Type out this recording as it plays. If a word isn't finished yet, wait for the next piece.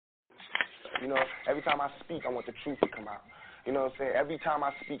You know, every time I speak, I want the truth to come out. You know what I'm saying? Every time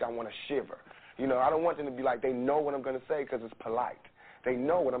I speak, I want to shiver. You know, I don't want them to be like, they know what I'm going to say because it's polite. They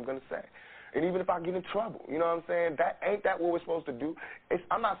know what I'm going to say. And even if I get in trouble, you know what I'm saying? Ain't that what we're supposed to do?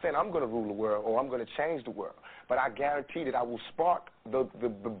 I'm not saying I'm going to rule the world or I'm going to change the world, but I guarantee that I will spark the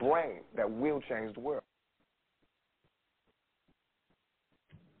brain that will change the world.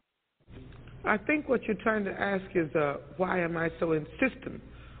 I think what you're trying to ask is why am I so insistent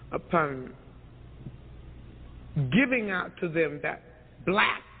upon giving out to them that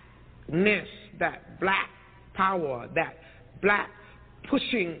blackness, that black power, that black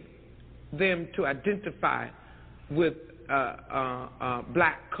pushing them to identify with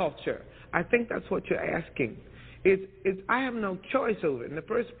black culture. I think that's what you're asking. I have no choice over it. In the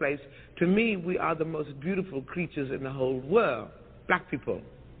first place, to me, we are the most beautiful creatures in the whole world, black people.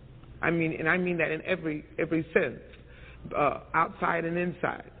 I mean that in every sense, outside and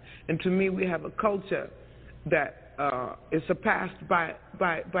inside. And to me, we have a culture that is surpassed by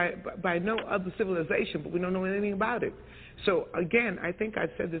no other civilization, but we don't know anything about it. So again, I think I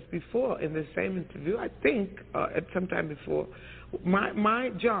said this before in the same interview. I think at some time before, my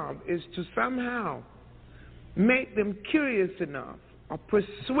job is to somehow make them curious enough or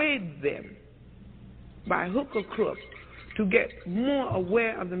persuade them by hook or crook to get more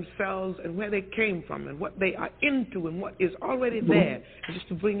aware of themselves and where they came from and what they are into and what is already there, and just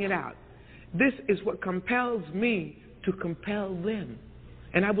to bring it out. This is what compels me to compel them,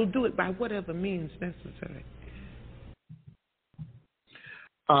 and I will do it by whatever means necessary.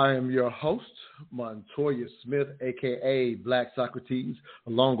 I am your host, Montoya Smith, a.k.a. Black Socrates,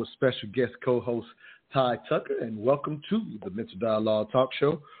 along with special guest co-host Ty Tucker, and welcome to the Mental Dialogue Talk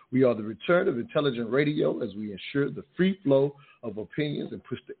Show. We are the return of intelligent radio as we ensure the free flow of opinions and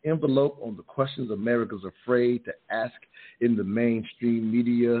push the envelope on the questions America's afraid to ask in the mainstream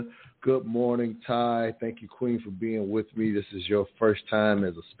media. Good morning, Ty. Thank you, Queen, for being with me. This is your first time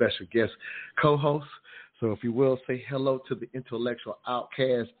as a special guest co-host. So if you will, say hello to the intellectual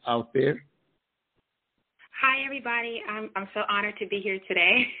outcasts out there. Hi, everybody. I'm so honored to be here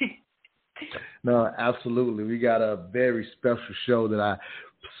today. No, absolutely. We got a very special show that I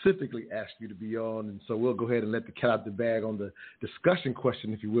specifically asked you to be on, and so we'll go ahead and let the cat out the bag on the discussion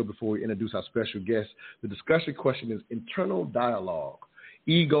question, if you will, before we introduce our special guest. The discussion question is internal dialogue,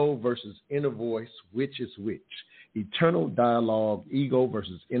 ego versus inner voice, which is which? Eternal dialogue, ego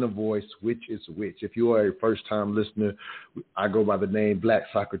versus inner voice, which is which? If you are a first-time listener, I go by the name Black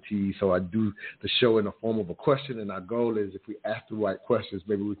Socrates, so I do the show in the form of a question, and our goal is if we ask the right questions,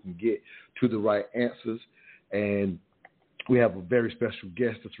 maybe we can get to the right answers. And we have a very special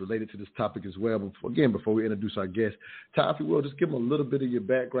guest that's related to this topic as well. But again, before we introduce our guest, Ty, if you will, just give them a little bit of your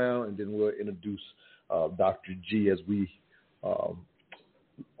background, and then we'll introduce Dr. G as we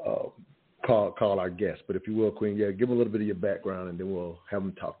call our guest. But if you will, Queen, give them a little bit of your background, and then we'll have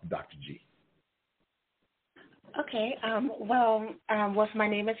them talk to Dr. G. Okay. My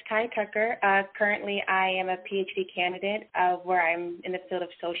name is Ty Tucker. Currently, I am a PhD candidate where I'm in the field of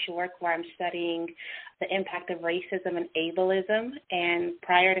social work, where I'm studying the impact of racism and ableism. And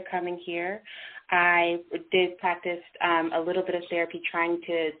prior to coming here, I did practice a little bit of therapy, trying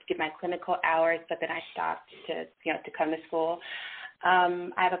to get my clinical hours, but then I stopped to come to school. I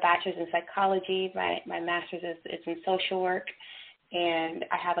have a bachelor's in psychology. My master's is in social work, and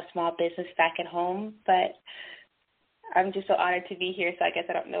I have a small business back at home. But I'm just so honored to be here, so I guess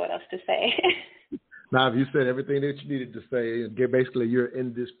I don't know what else to say. Now, you said everything that you needed to say. Basically, you're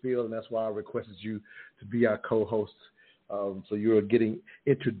in this field, and that's why I requested you to be our co-host. So you're getting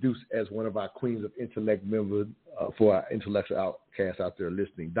introduced as one of our Queens of Intellect members for our intellectual outcasts out there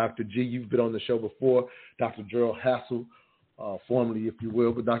listening. Dr. G, you've been on the show before. Dr. Gerald Hassel, formally, if you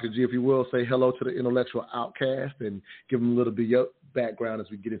will. But Dr. G, if you will, say hello to the intellectual outcast and give them a little bit of your background as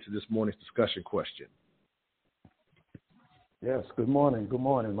we get into this morning's discussion question. Yes, good morning. Good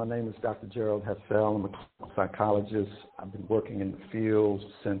morning. My name is Dr. Gerald Hassel. I'm a psychologist. I've been working in the field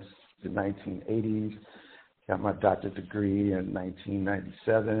since the 1980s. Got my doctorate degree in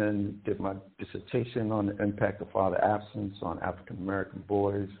 1997. Did my dissertation on the impact of father absence on African-American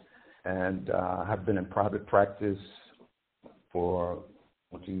boys. And have been in private practice for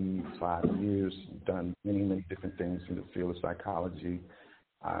 25 years, done many different things in the field of psychology.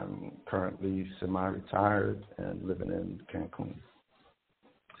 I'm currently semi-retired and living in Cancun.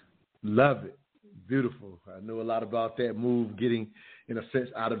 Love it. Beautiful. I know a lot about that move, getting, in a sense,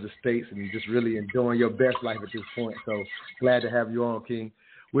 out of the States and just really enjoying your best life at this point. So glad to have you on, King.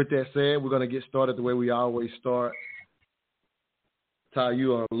 With that said, we're going to get started the way we always start. Ty,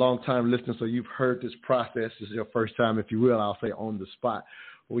 you are a long-time listener, so you've heard this process. This is your first time, if you will, I'll say on the spot.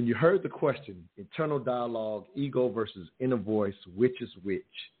 When you heard the question, internal dialogue, ego versus inner voice, which is which?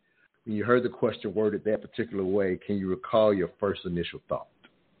 When you heard the question worded that particular way, can you recall your first initial thought?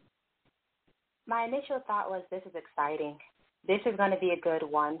 My initial thought was, this is exciting. This is going to be a good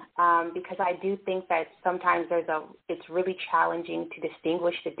one, because I do think that sometimes it's really challenging to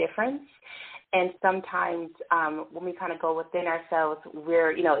distinguish the difference. And sometimes when we kind of go within ourselves,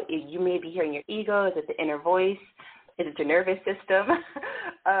 you may be hearing your ego. Is it the inner voice? Is it your nervous system?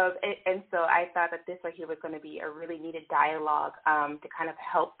 And so I thought that this right here was going to be a really needed dialogue to kind of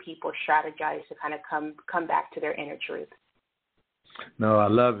help people strategize to kind of come back to their inner truth. No, I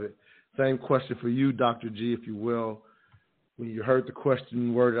love it. Same question for you, Dr. G, if you will. When you heard the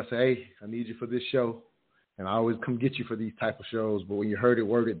question worded, I say, hey, I need you for this show. And I always come get you for these type of shows. But when you heard it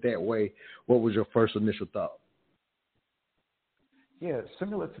worded that way, what was your first initial thought? Yeah,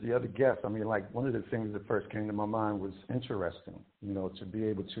 similar to the other guests. I mean, like one of the things that first came to my mind was interesting, to be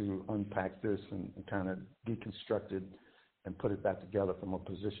able to unpack this and kind of deconstruct it and put it back together from a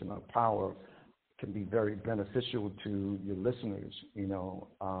position of power can be very beneficial to your listeners.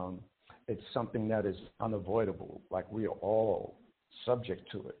 It's something that is unavoidable. Like, we are all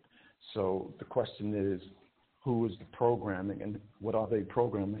subject to it. So the question is, who is the programming and what are they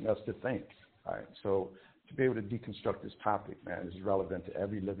programming us to think? All right. So to be able to deconstruct this topic, man, is relevant to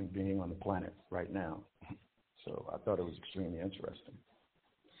every living being on the planet right now. So I thought it was extremely interesting.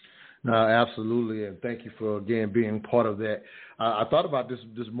 No, absolutely, and thank you for, again, being part of that. I thought about this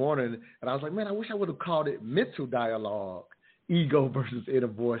morning, and I was like, man, I wish I would have called it mental dialogue, ego versus inner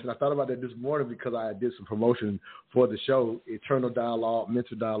voice. And I thought about that this morning because I did some promotion for the show, internal dialogue,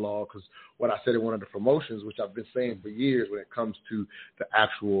 mental dialogue, because what I said in one of the promotions, which I've been saying for years when it comes to the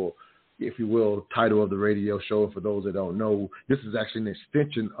actual, if you will, title of the radio show. And for those that don't know, this is actually an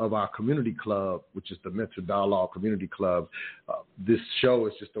extension of our community club, which is the Mental Dialogue Community Club. This show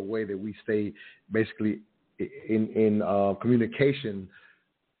is just a way that we stay basically in communication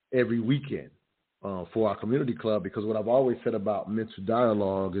every weekend for our community club, because what I've always said about mental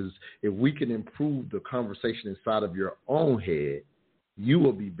dialogue is if we can improve the conversation inside of your own head, you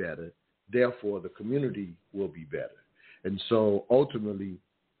will be better. Therefore, the community will be better. And so ultimately,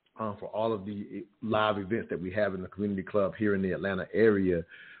 for all of the live events that we have in the community club here in the Atlanta area,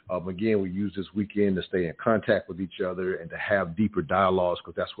 again, we use this weekend to stay in contact with each other and to have deeper dialogues,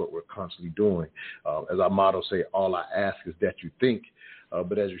 because that's what we're constantly doing. As our motto say, all I ask is that you think.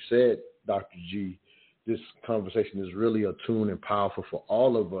 But as you said, Dr. G, this conversation is really attuned and powerful for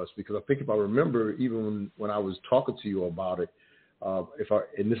all of us, because I think if I remember, even when I was talking to you about it,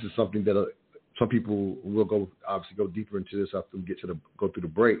 and this is something that some people will obviously go deeper into this after we go through the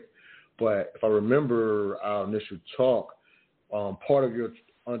break. But if I remember our initial talk, part of your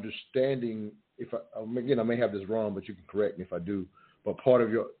understanding, again, I may have this wrong, but you can correct me if I do, but part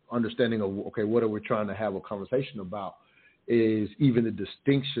of your understanding of, okay, what are we trying to have a conversation about, is even the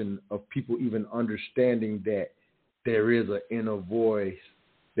distinction of people even understanding that there is an inner voice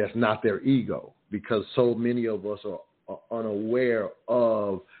that's not their ego, because so many of us are unaware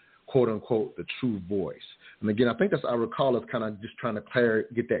of, quote unquote, the true voice. And again, I think I recall us kind of just trying to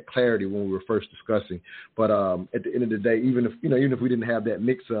get that clarity when we were first discussing. But at the end of the day, even if we didn't have that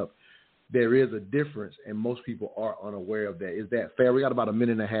mix up, there is a difference, and most people are unaware of that. Is that fair? We got about a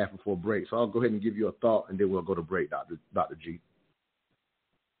minute and a half before break, so I'll go ahead and give you a thought, and then we'll go to break, Dr. G.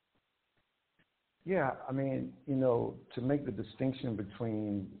 Yeah, I mean, to make the distinction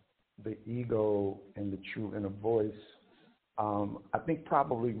between the ego and the true inner voice, I think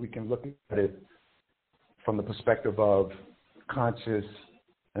probably we can look at it from the perspective of conscious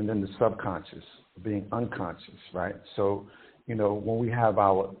and then the subconscious, being unconscious, right? So, when we have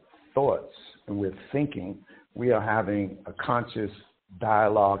our thoughts and we're thinking, we are having a conscious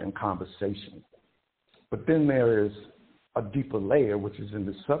dialogue and conversation. But then there is a deeper layer, which is in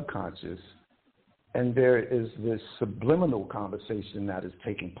the subconscious, and there is this subliminal conversation that is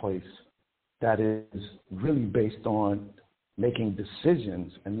taking place that is really based on making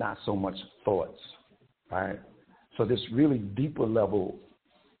decisions and not so much thoughts, right? So this really deeper level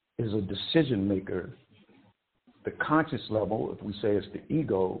is a decision maker. The conscious level, if we say it's the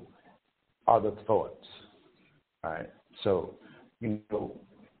ego, are the thoughts, right? So,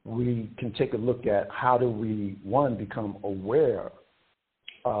 we can take a look at how do we, one, become aware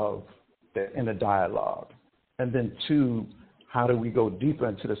of the inner dialogue, and then two, how do we go deeper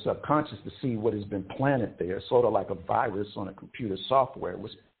into the subconscious to see what has been planted there, sort of like a virus on a computer software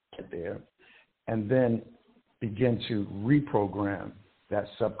was planted there, and then begin to reprogram that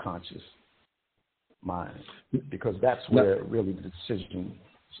subconscious mind, because that's where really the decisions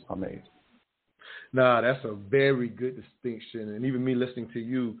are made. Nah, that's a very good distinction. And even me listening to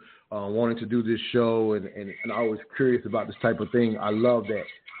you, wanting to do this show and always curious about this type of thing, I love that,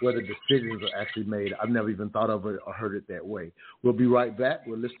 whether decisions are actually made. I've never even thought of it or heard it that way. We'll be right back.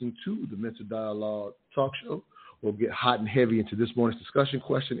 We're listening to the Mental Dialogue Talk Show. We'll get hot and heavy into this morning's discussion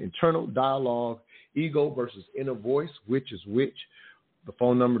question: internal dialogue, ego versus inner voice, which is which? The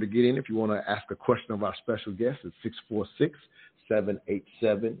phone number to get in if you want to ask a question of our special guest is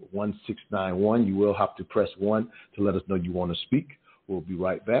 646-787-1691. You will have to press 1 to let us know you want to speak. We'll be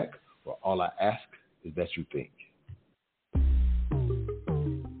right back. Well, all I ask is that you think.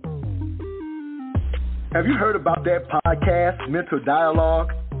 Have you heard about that podcast, Mental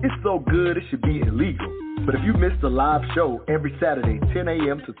Dialogue? It's so good it should be illegal. But if you missed the live show every Saturday, 10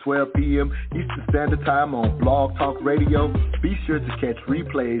 a.m. to 12 p.m. Eastern Standard Time on Blog Talk Radio, be sure to catch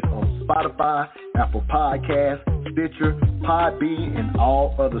replays on Spotify, Apple Podcasts, Stitcher, Podbean, and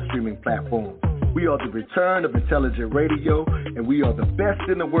all other streaming platforms. We are the return of intelligent radio, and we are the best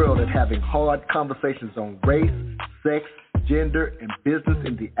in the world at having hard conversations on race, sex, gender, and business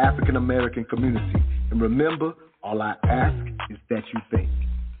in the African American community. And remember, all I ask is that you think.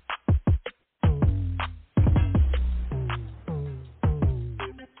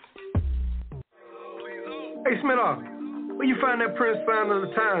 Hey, Sminoff, where you find that Prince Founder of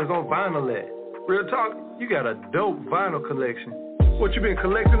the Times on vinyl at? Real talk, you got a dope vinyl collection. What, you been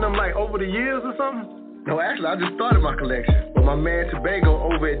collecting them like over the years or something? No, actually, I just started my collection. But my man Tobago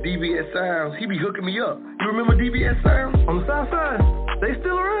over at DBS Sounds, he be hooking me up. You remember DBS Sounds? On the South Side? They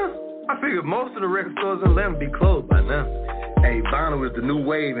still around? I figured most of the record stores in Atlanta be closed by now. Hey, vinyl is the new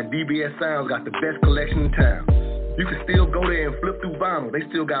wave, and DBS Sounds got the best collection in town. You can still go there and flip through vinyl. They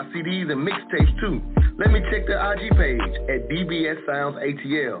still got CDs and mixtapes too. Let me check their IG page at DBS Sounds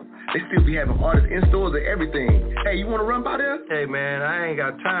ATL. They still be having artists in stores and everything. Hey, you want to run by there? Hey, man, I ain't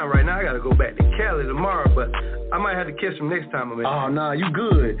got time right now. I got to go back to Cali tomorrow, but I might have to catch them next time I'm in. Oh, nah, you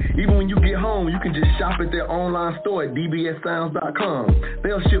good. Even when you get home, you can just shop at their online store at dbssounds.com.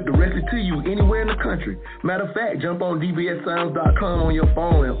 They'll ship directly to you anywhere in the country. Matter of fact, jump on dbssounds.com on your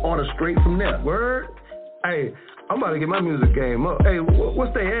phone and order straight from there. Word? Hey, I'm about to get my music game up. Hey,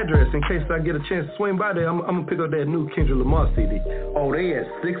 what's their address in case I get a chance to swing by there? I'm going to pick up that new Kendrick Lamar CD. Oh, they at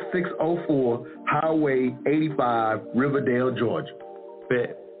 6604 Highway 85, Riverdale, Georgia.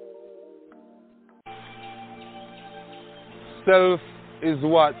 Bet. Self is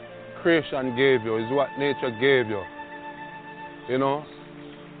what creation gave you, is what nature gave you. You know?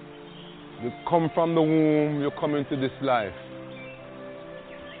 You come from the womb, you come into this life.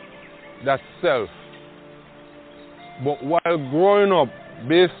 That's self. But while growing up,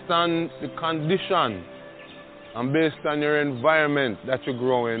 based on the condition and based on your environment that you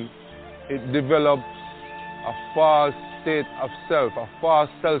grow in, it develops a false state of self, a false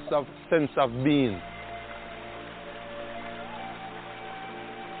sense of being.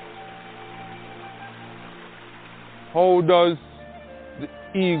 How does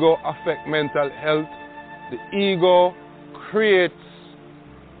the ego affect mental health? The ego creates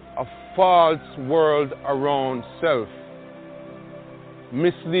a false world around self,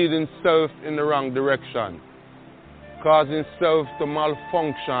 misleading self in the wrong direction, causing self to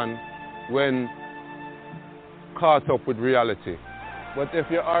malfunction when caught up with reality. But if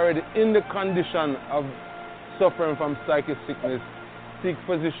you're already in the condition of suffering from psychic sickness, seek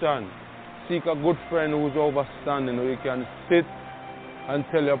physician, seek a good friend who's overstanding, who you can sit and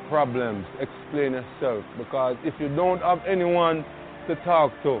tell your problems, explain yourself. Because if you don't have anyone to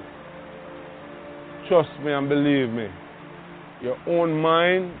talk to, trust me and believe me, your own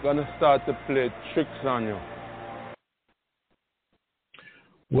mind gonna start to play tricks on you.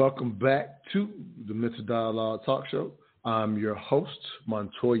 Welcome back to the Mental Dialogue Talk Show. I'm your host,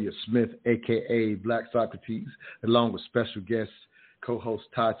 Montoya Smith, a.k.a. Black Socrates, along with special guest, co-host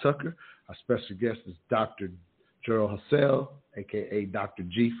Ty Tucker. Our special guest is Dr. Gerald Hassell, a.k.a. Dr.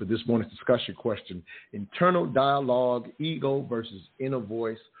 G, for this morning's discussion question: internal dialogue, ego versus inner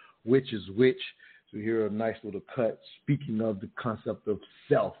voice, which is which? So here a nice little cut speaking of the concept of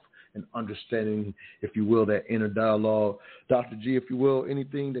self and understanding, if you will, that inner dialogue. Dr. G, if you will,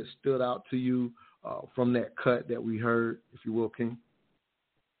 anything that stood out to you from that cut that we heard, if you will, King?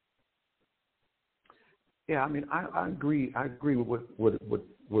 Yeah, I mean, I agree. I agree with what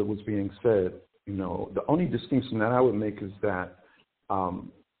was being said. You know, the only distinction that I would make is that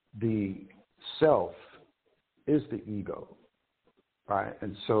the self is the ego, right?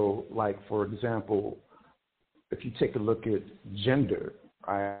 And so, like, for example, if you take a look at gender,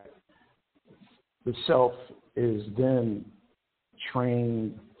 right, the self is then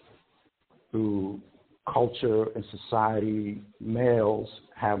trained through culture and society, males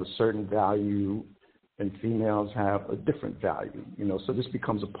have a certain value and females have a different value, so this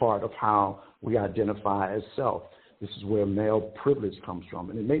becomes a part of how we identify as self. This is where male privilege comes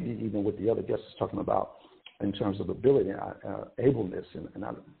from, and it may be even what the other guest is talking about in terms of ability, ableness, and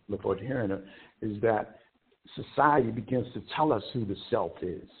I look forward to hearing it, is that society begins to tell us who the self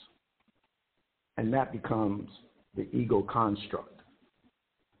is, and that becomes the ego construct,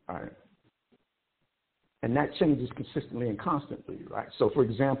 all right? And that changes consistently and constantly, right? So, for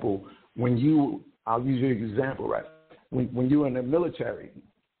example, I'll use your example, right? When you're in the military,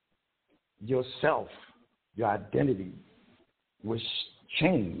 yourself, your identity was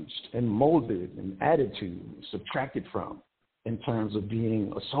changed and molded and added to, subtracted from, in terms of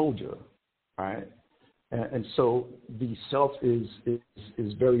being a soldier, right? And so the self is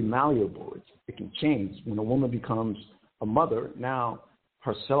very malleable. It can change. When a woman becomes a mother, now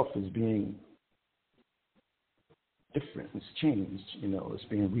her self is being different. It's changed. It's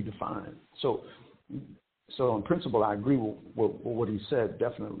being redefined. So in principle, I agree with what he said,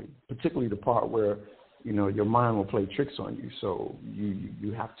 definitely, particularly the part where your mind will play tricks on you. So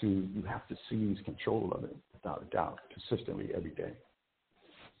you have to seize control of it without a doubt, consistently every day.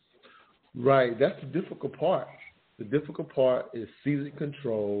 Right. That's the difficult part. The difficult part is seizing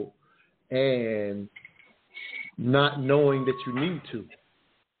control and not knowing that you need to.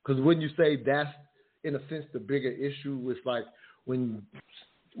 Because when you say that's, in a sense, the bigger issue, it's like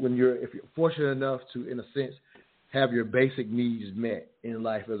if you're fortunate enough to, in a sense, have your basic needs met in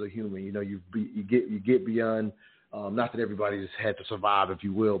life as a human. You get beyond, not that everybody has had to survive, if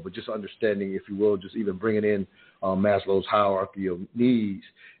you will, but just understanding, if you will, just even bringing in Maslow's hierarchy of needs.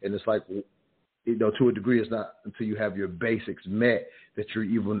 And it's like, to a degree, it's not until you have your basics met that you're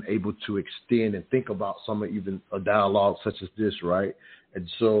even able to extend and think about even a dialogue such as this, right? And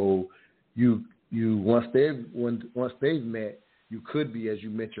so once they've met, you could be, as you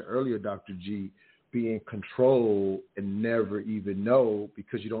mentioned earlier, Dr. G, be in control and never even know,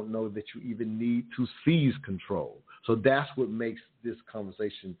 because you don't know that you even need to seize control. So that's what makes this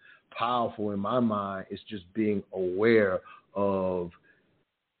conversation powerful in my mind. It's just being aware of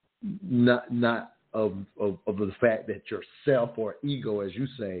not of the fact that your self or ego, as you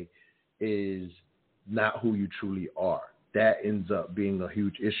say, is not who you truly are. That ends up being a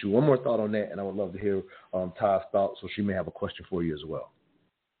huge issue. One more thought on that, and I would love to hear Ty's thoughts, so she may have a question for you as well.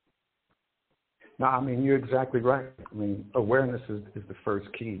 No, you're exactly right. Awareness is the first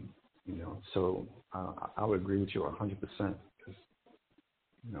key, So I would agree with you 100%. Because,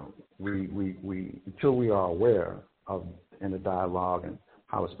 we until we are aware of in the dialogue and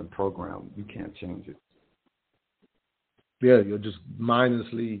how it's been programmed, you can't change it. Yeah, you'll just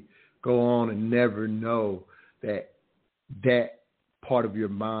mindlessly go on and never know that part of your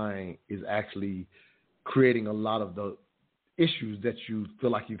mind is actually creating a lot of the issues that you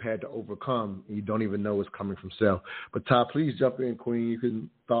feel like you've had to overcome, and you don't even know it's coming from self. But Ty, please jump in, Queen. You can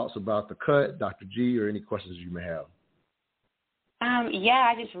thoughts about the cut, Dr. G, or any questions you may have.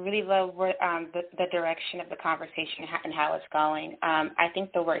 I just really love where, the direction of the conversation and how it's going. I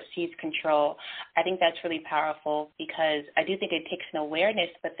think the word seize control, I think that's really powerful, because I do think it takes an awareness,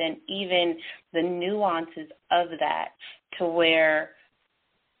 but then even the nuances of that, to where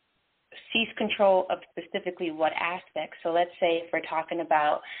seize control of specifically what aspect. So let's say if we're talking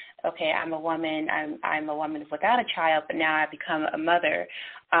about, okay, I'm a woman without a child, but now I become a mother.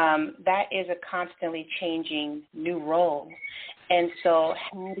 That is a constantly changing new role. And so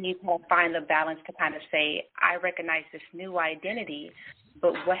how do you find the balance to kind of say, I recognize this new identity,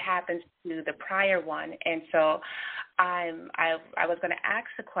 but what happens to the prior one? And so I was going to ask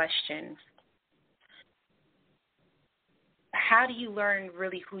the question, how do you learn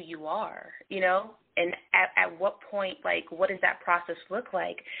really who you are, and at what point, what does that process look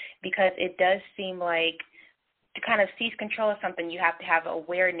like? Because it does seem like to kind of seize control of something, you have to have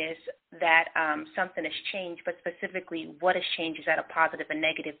awareness that something has changed, but specifically what has changed, is that a positive and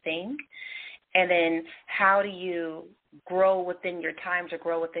negative thing? And then how do you grow within your times or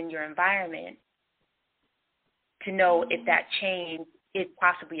grow within your environment to know if that change is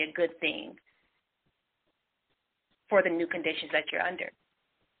possibly a good thing for the new conditions that you're under?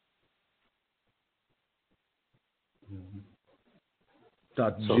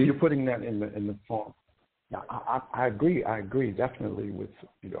 So you're putting that in the form. Now, I agree definitely with,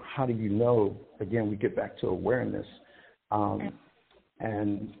 how do you know? Again, we get back to awareness,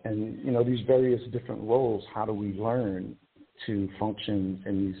 and these various different roles. How do we learn to function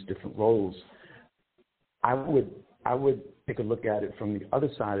in these different roles? I would take a look at it from the other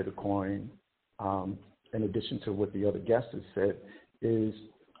side of the coin. In addition to what the other guest has said, is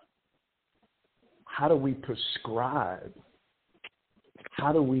how do we prescribe?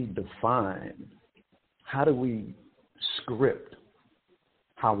 How do we define? How do we script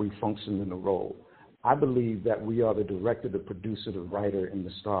how we function in the role? I believe that we are the director, the producer, the writer, and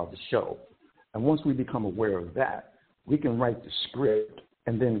the star of the show. And once we become aware of that, we can write the script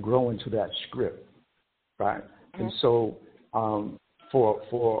and then grow into that script, right? Mm-hmm. And so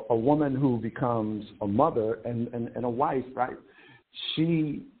for a woman who becomes a mother and a wife, right,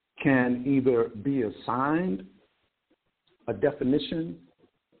 she can either be assigned a definition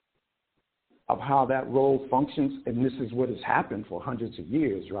of how that role functions, and this is what has happened for hundreds of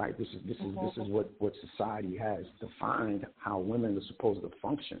years, right? This is what society has defined how women are supposed to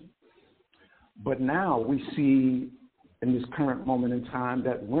function. But now we see in this current moment in time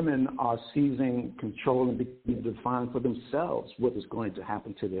that women are seizing control and beginning to define for themselves what is going to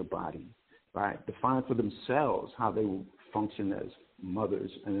happen to their body, right? Define for themselves how they will function as mothers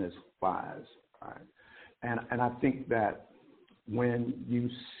and as wives, right? And I think that when you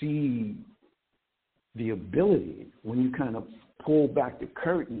see the ability, when you kind of pull back the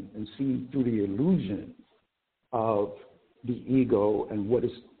curtain and see through the illusion of the ego and what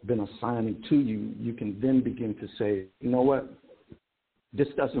has been assigned to you, you can then begin to say, you know what, this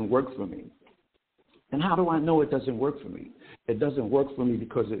doesn't work for me. And how do I know it doesn't work for me? It doesn't work for me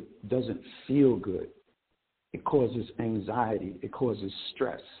because it doesn't feel good. It causes anxiety. It causes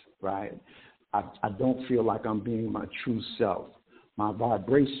stress, right? I don't feel like I'm being my true self. My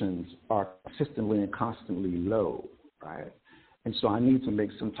vibrations are consistently and constantly low, right? And so I need to make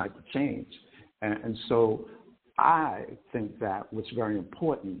some type of change. And so I think that what's very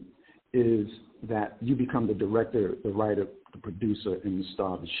important is that you become the director, the writer, the producer, and the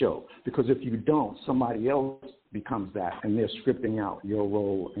star of the show. Because if you don't, somebody else becomes that, and they're scripting out your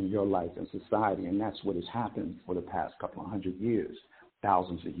role in your life in society, and that's what has happened for the past couple of 100 years,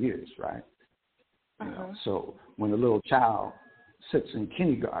 thousands of years, right? You know, so when a little child sits in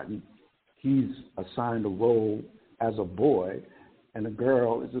kindergarten, he's assigned a role as a boy, and a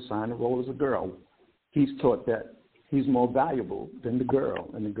girl is assigned a role as a girl. He's taught that he's more valuable than the girl,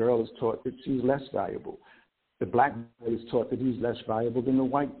 and the girl is taught that she's less valuable. The black boy is taught that he's less valuable than the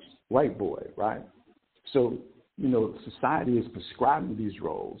white boy, right? So, you know, society is prescribing these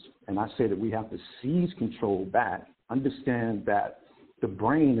roles, and I say that we have to seize control back, understand that the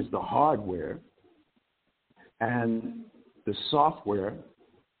brain is the hardware, and the software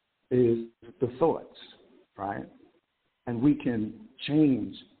is the thoughts, right? And we can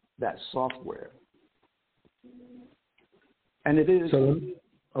change that software. And it is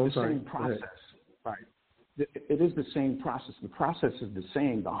the same process, right? It is the same process. The process is the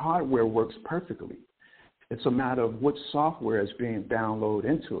same. The hardware works perfectly. It's a matter of what software is being downloaded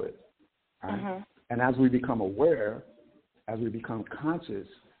into it, right? And as we become aware, as we become conscious,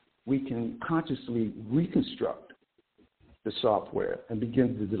 we can consciously reconstruct the software and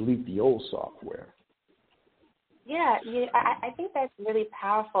begin to delete the old software. Yeah, I think that's really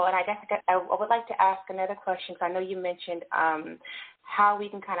powerful. And I guess I would like to ask another question, because I know you mentioned how we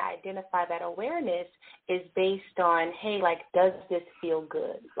can kind of identify that awareness is based on, hey, like, does this feel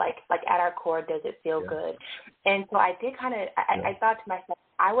good? Like at our core, does it feel good? And so I did kind of, I thought to myself,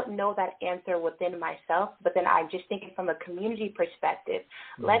 I wouldn't know that answer within myself, but then I'm just thinking from a community perspective.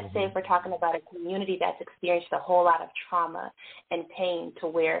 Let's say if we're talking about a community that's experienced a whole lot of trauma and pain, to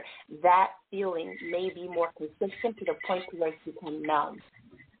where that feeling may be more consistent to the point where it's become numb.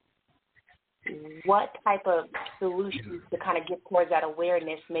 What type of solutions to kind of get towards that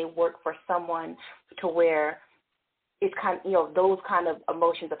awareness may work for someone to where it's kind of, you know, those kind of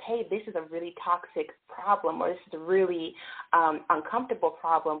emotions of, hey, this is a really toxic problem, or this is a really uncomfortable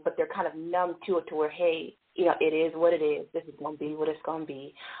problem, but they're kind of numb to it, to where, hey, you know, it is what it is. This is going to be what it's going to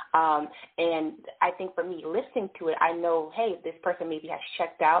be. And I think for me, listening to it, I know, hey, this person maybe has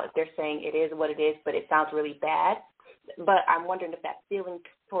checked out if they're saying it is what it is, but it sounds really bad. But I'm wondering if that feeling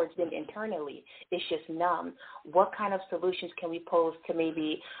towards them internally is just numb. What kind of solutions can we pose to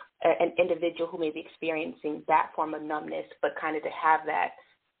maybe an individual who may be experiencing that form of numbness, but kind of to have that,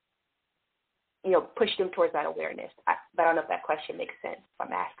 you know, push them towards that awareness? But I don't know if that question makes sense, if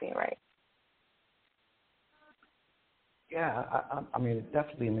I'm asking it right. Yeah, I mean, it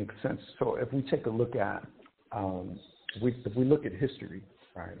definitely makes sense. So if we take a look at, if we look at history,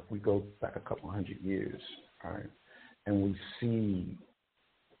 right, if we go back a couple 100 years, right, and we see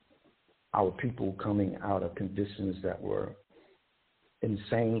our people coming out of conditions that were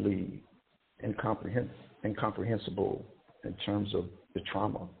insanely incomprehensible in terms of the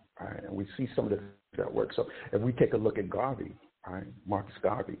trauma, right? And we see some of that work. So if we take a look at Garvey, right, Marcus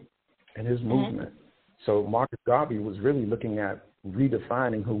Garvey and his movement. So Marcus Garvey was really looking at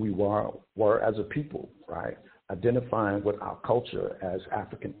redefining who we were as a people, right? Identifying with our culture as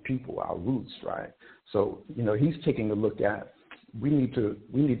African people, our roots, right? So, he's taking a look at, we need to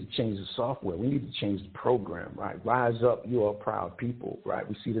change the software. We need to change the program, right? Rise up, you are a proud people, right?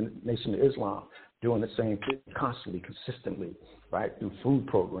 We see the Nation of Islam doing the same thing constantly, consistently, right? Through food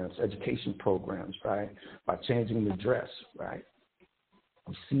programs, education programs, right? By changing the dress, right?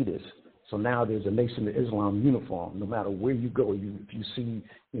 We see this. So now there's a Nation of Islam uniform. No matter where you go, if you see,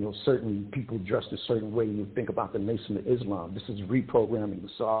 certain people dressed a certain way, you think about the Nation of Islam. This is reprogramming the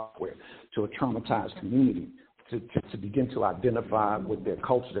software to a traumatized community to begin to identify with their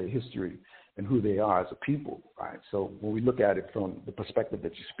culture, their history, and who they are as a people, right? So when we look at it from the perspective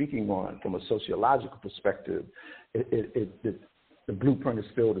that you're speaking on, from a sociological perspective, the blueprint is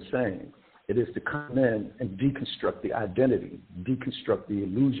still the same. It is to come in and deconstruct the identity, deconstruct the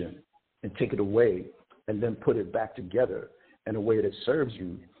illusion, and take it away, and then put it back together in a way that serves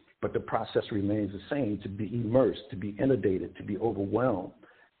you. But the process remains the same: to be immersed, to be inundated, to be overwhelmed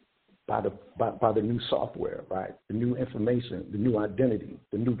by the new software, right? The new information, the new identity,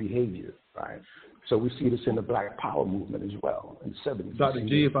 the new behavior, right? So we see this in the Black Power movement as well in the 70s. Dr.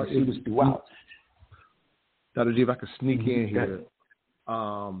 G, if I see this throughout. Dr. G, if I could sneak in here,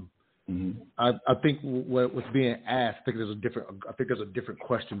 I think what's being asked, I think there's a different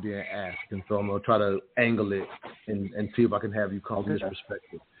question being asked, and so I'm gonna try to angle it and see if I can have you come from this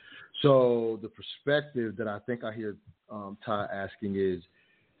perspective. So the perspective that I think I hear Ty asking is,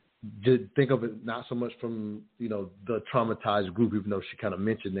 to think of it not so much from the traumatized group, even though she kind of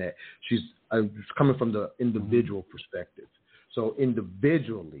mentioned that. She's coming from the individual perspective. So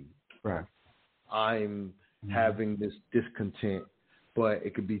individually, right, I'm having this discontent, but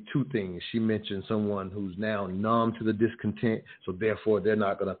it could be two things. She mentioned someone who's now numb to the discontent, so therefore they're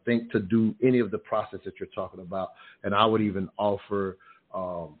not going to think to do any of the process that you're talking about. And I would even offer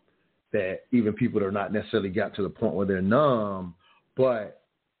that even people that are not necessarily got to the point where they're numb, but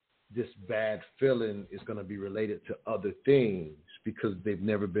this bad feeling is going to be related to other things because they've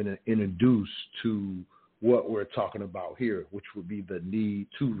never been introduced to what we're talking about here, which would be the need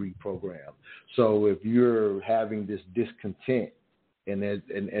to reprogram. So if you're having this discontent, and as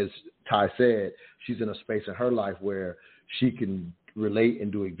Ty said, she's in a space in her life where she can relate and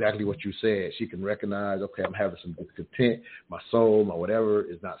do exactly what you said. She can recognize, okay, I'm having some discontent. My soul, my whatever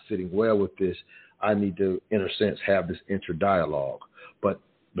is not sitting well with this. I need to, in a sense, have this interdialogue. But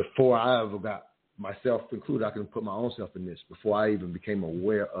before I ever got myself included, I can put my own self in this, before I even became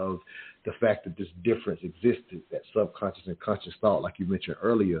aware of the fact that this difference existed, that subconscious and conscious thought, like you mentioned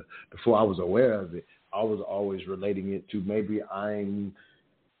earlier, before I was aware of it, I was always relating it to maybe I'm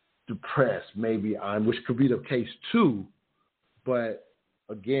depressed, which could be the case too, but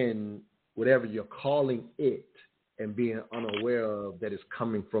again, whatever you're calling it and being unaware of that is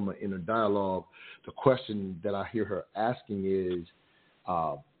coming from an inner dialogue, the question that I hear her asking is,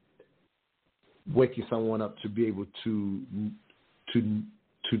 waking someone up to be able to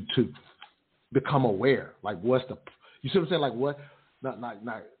become aware. Like, what's the, you see what I'm saying? Like, what?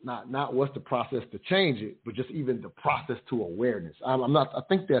 Not what's the process to change it, but just even the process to awareness. I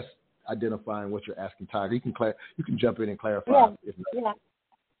think that's identifying what you're asking, Tiger. You can jump in and clarify. Yeah. If not.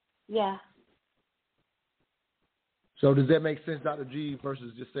 Yeah. So does that make sense, Dr. G,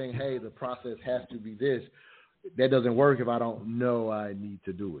 versus just saying, hey, the process has to be this? That doesn't work if I don't know I need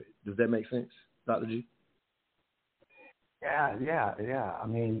to do it. Does that make sense, Dr. G? Yeah. I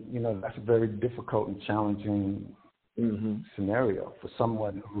mean, that's a very difficult and challenging scenario for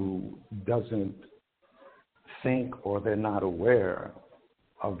someone who doesn't think or they're not aware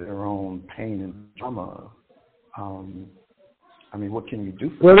of their own pain and trauma. I mean, what can you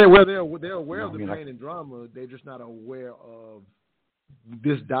do for them? They're aware of the pain and drama. They're just not aware of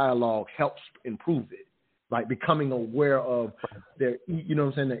this dialogue helps improve it. Like becoming aware of their,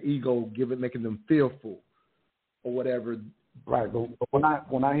 their ego, making them fearful or whatever. Right, but when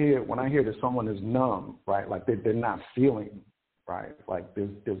I hear that someone is numb, right, like they're not feeling, right, like there's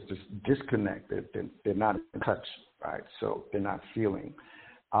this disconnect, they're not in touch, right, so they're not feeling.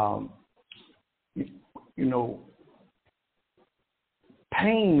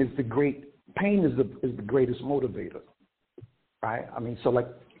 Pain is the greatest motivator, right? I mean, so like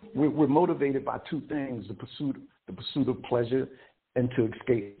we're motivated by two things: the pursuit of pleasure and to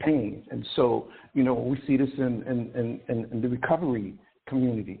escape pain. And so, we see this in the recovery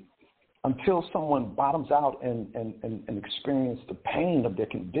community. Until someone bottoms out and experience the pain of their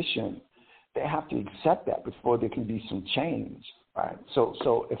condition, they have to accept that before there can be some change, right?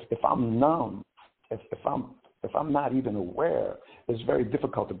 So if I'm numb, if I'm not even aware, it's very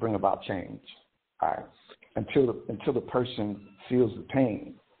difficult to bring about change, all right, until the person feels the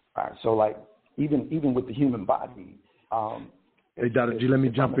pain. All right, so like even with the human body. Hey, Dr. G, let me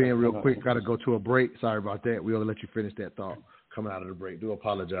jump in real quick. Got to go to a break. Sorry about that. We'll let you finish that thought coming out of the break. Do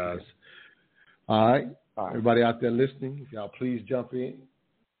apologize. All right. Everybody out there listening, if y'all please jump in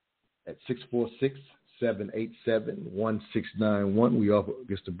at 646-787-1691. We offer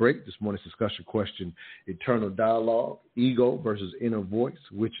against the break. This morning's discussion question, internal dialogue, ego versus inner voice,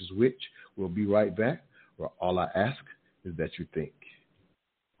 which is which. We'll be right back, where all I ask is that you think.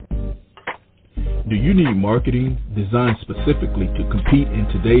 Do you need marketing designed specifically to compete in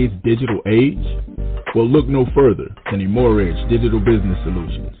today's digital age? Well, look no further than Emoredge Digital Business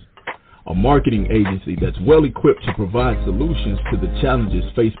Solutions, a marketing agency that's well equipped to provide solutions to the challenges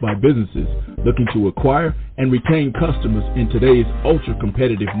faced by businesses looking to acquire and retain customers in today's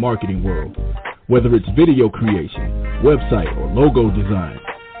ultra-competitive marketing world. Whether it's video creation, website or logo design,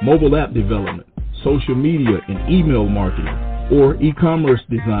 mobile app development, social media and email marketing, or e-commerce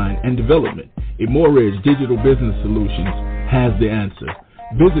design and development, Emoredge Digital Business Solutions has the answer.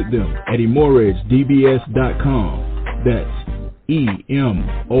 Visit them at emoredgedbs.com. That's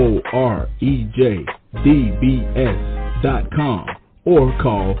EMOREJDBS.com, or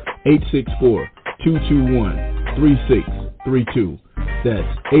call 864-221-3632.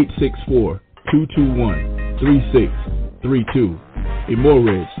 That's 864-221-3632.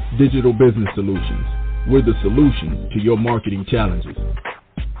 Emoredge Digital Business Solutions. We're the solution to your marketing challenges.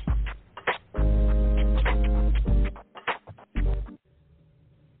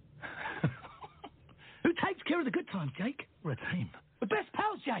 Who takes care of the good times, Jake? We're a team. We're best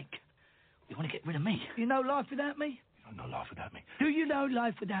pals, Jake. You want to get rid of me? You know life without me? You don't know life without me. Do you know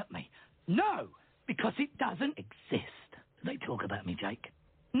life without me? No, because it doesn't exist. Do they talk about me, Jake?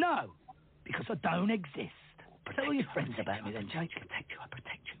 No, because I don't exist. Tell all your friends about me then, Jake. I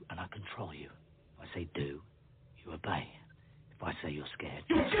protect you, and I control you. If I say do, you obey. If I say you're scared,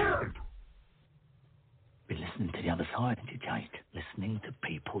 you're scared. Be listening to the other side, aren't you, Jake? Listening to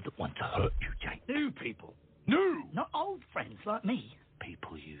people that want to hurt you, Jake. New people. New. Not old friends like me.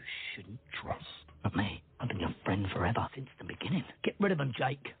 People you shouldn't trust. Not me. I've been your friend forever, since the beginning. Get rid of them,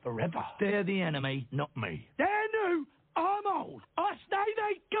 Jake. Forever. They're the enemy, not me. They're new. I'm old. I say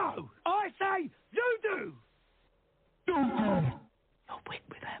they go. I say you do. You're weak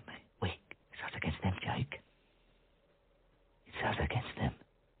without me. Weak. It's us against them, Jake. It's us against them.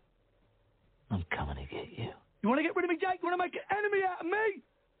 I'm coming to get you. You want to get rid of me, Jake? You want to make an enemy out of me?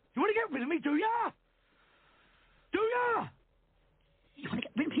 You want to get rid of me, do ya? Do ya? You want to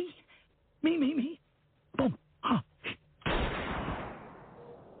get rid of me? Me. Boom. Ah.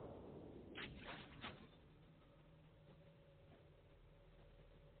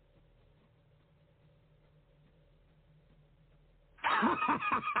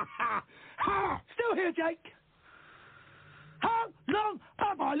 Still here, Jake. How long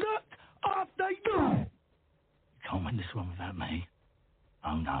have I looked after you? You can't win this one without me.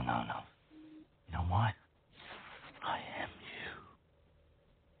 Oh, no. You know why? I am you.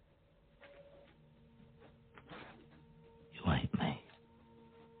 You ain't me.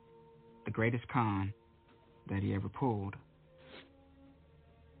 The greatest con that he ever pulled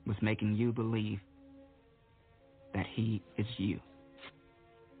was making you believe that he is you.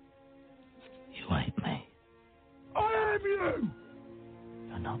 You ain't me. I am you!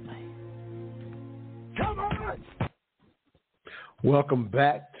 You're not me. Come on! Welcome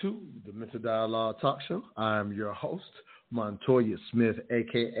back to the Mental Dialogue Talk Show. I'm your host, Montoya Smith,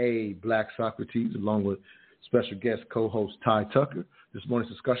 a.k.a. Black Socrates, along with special guest co-host Ty Tucker. This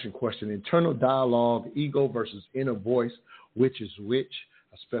morning's discussion question, internal dialogue, ego versus inner voice, which is which?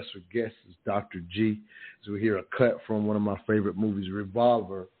 Our special guest is Dr. G. As we hear a cut from one of my favorite movies,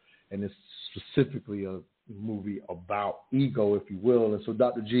 Revolver, and it's specifically a movie about ego, if you will. And so,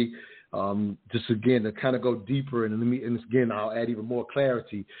 Dr. G, just again to kind of go deeper, and again I'll add even more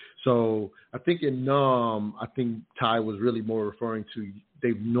clarity. So I think in I think Ty was really more referring to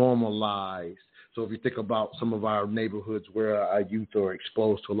they've normalized. So if you think about some of our neighborhoods where our youth are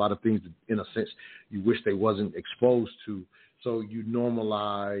exposed to a lot of things that, in a sense, you wish they wasn't exposed to. So you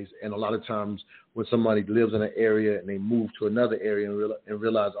normalize, and a lot of times when somebody lives in an area and they move to another area and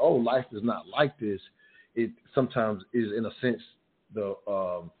realize, oh, life is not like this, it sometimes is, in a sense, the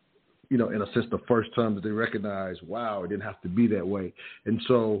first time that they recognize, wow, it didn't have to be that way. And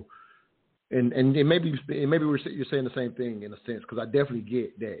so, and maybe you're saying the same thing in a sense, because I definitely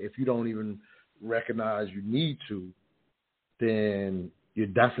get that if you don't even recognize you need to, then you're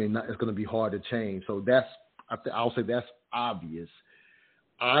definitely not. It's going to be hard to change. So I'll say that's obvious.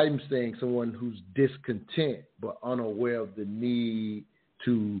 I'm saying someone who's discontent but unaware of the need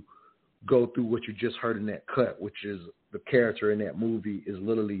to go through what you just heard in that cut, which is the character in that movie is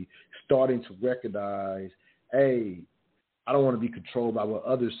literally starting to recognize, hey, I don't want to be controlled by what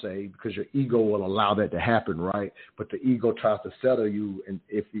others say, because your ego will allow that to happen, right? But the ego tries to settle you, and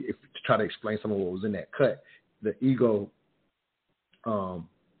if to try to explain some of what was in that cut, the ego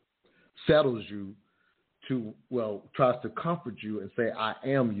settles you to, tries to comfort you and say, I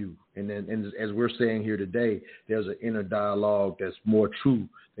am you. And then, and as we're saying here today, there's an inner dialogue that's more true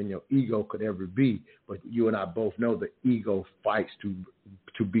than your ego could ever be. But you and I both know the ego fights to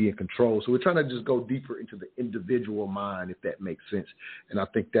be in control. So we're trying to just go deeper into the individual mind, if that makes sense. And I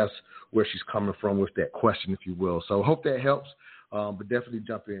think that's where she's coming from with that question, if you will. So I hope that helps. But definitely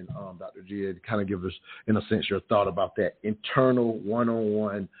jump in, Dr. G, to kind of give us, in a sense, your thought about that internal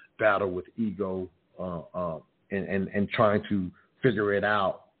one-on-one battle with ego, and trying to figure it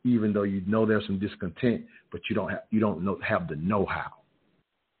out, even though you know there's some discontent, but you don't have the know-how.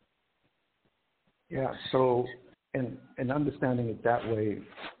 Yeah. So, and understanding it that way,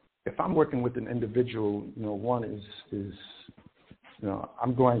 if I'm working with an individual, one is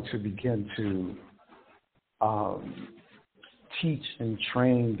I'm going to begin to teach and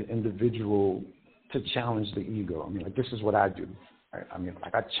train the individual to challenge the ego. I mean, like, this is what I do. Right? I mean,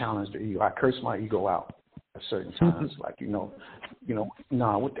 like, I challenge the ego. I curse my ego out at certain times. Like,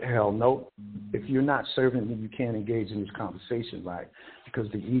 nah, what the hell? No, if you're not serving me, you can't engage in this conversation, right?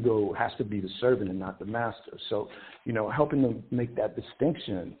 Because the ego has to be the servant and not the master. So, helping them make that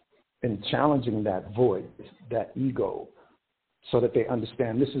distinction and challenging that voice, that ego, so that they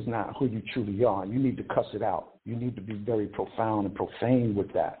understand this is not who you truly are. You need to cuss it out. You need to be very profound and profane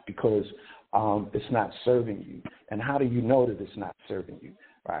with that, because it's not serving you. And how do you know that it's not serving you,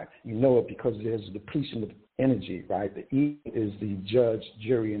 right? You know it because there's a depletion of energy, right? The ego is the judge,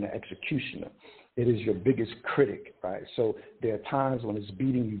 jury, and the executioner. It is your biggest critic, right? So there are times when it's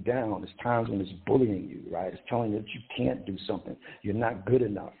beating you down. There's times when it's bullying you, right? It's telling you that you can't do something. You're not good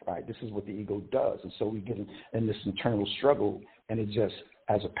enough, right? This is what the ego does. And so we get in this internal struggle, and it just,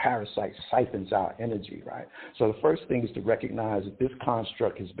 as a parasite, siphons our energy, right? So the first thing is to recognize that this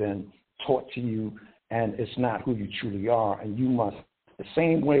construct has been taught to you, and it's not who you truly are, and you must, the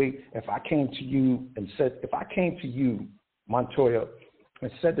same way if I came to you, Montoya,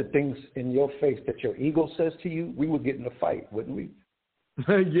 and said the things in your face that your ego says to you, we would get in a fight, wouldn't we?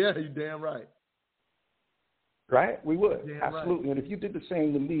 Yeah, you're damn right. Right? We would. Damn absolutely. Right. And if you did the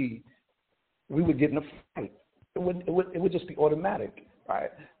same to me, we would get in a fight. It would just be automatic,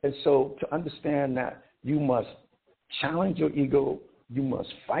 right? And so to understand that you must challenge your ego, you must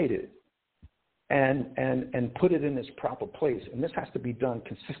fight it, and put it in its proper place. And this has to be done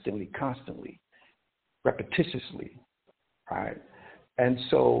consistently, constantly, repetitiously, right? And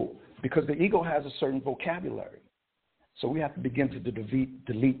so, because the ego has a certain vocabulary, so we have to begin to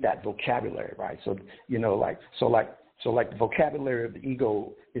delete that vocabulary, right? So, like the vocabulary of the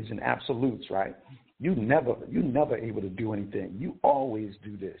ego is in absolutes, right? You're never able to do anything. You always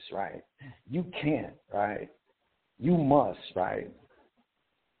do this, right? You can't, right? You must, right?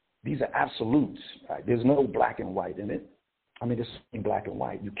 These are absolutes, right? There's no black and white in it. I mean, it's in black and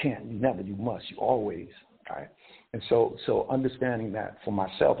white. You can't, you never, you must, you always, right? And so understanding that for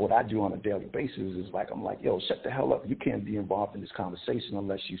myself, what I do on a daily basis is I'm like, yo, shut the hell up. You can't be involved in this conversation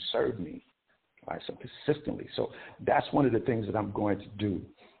unless you serve me, right? So consistently. So that's one of the things that I'm going to do.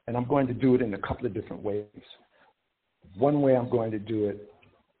 And I'm going to do it in a couple of different ways. One way I'm going to do it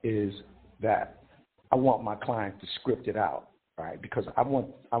is that I want my client to script it out, right? Because I want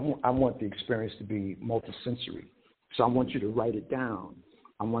the experience to be multisensory. So I want you to write it down.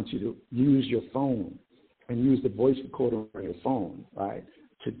 I want you to use your phone and use the voice recorder on your phone, right,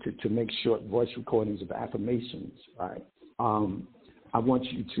 to make short voice recordings of affirmations, right? I want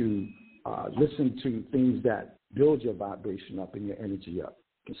you to listen to things that build your vibration up and your energy up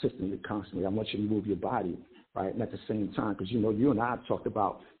consistently, constantly. I want you to move your body, right, and at the same time, because, you and I have talked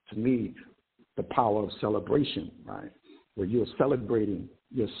about, to me, the power of celebration, right, where you're celebrating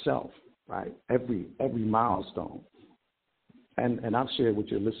yourself, right, every milestone. And I've shared with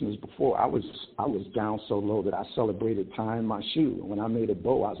your listeners before, I was down so low that I celebrated tying my shoe. And when I made a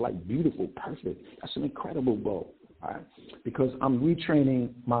bow, I was like, beautiful, perfect. That's an incredible bow, right? Because I'm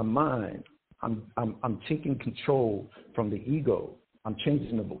retraining my mind. I'm taking control from the ego. I'm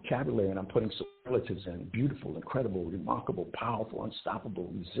changing the vocabulary, and I'm putting superlatives in: beautiful, incredible, remarkable, powerful,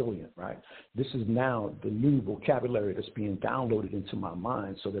 unstoppable, resilient, right? This is now the new vocabulary that's being downloaded into my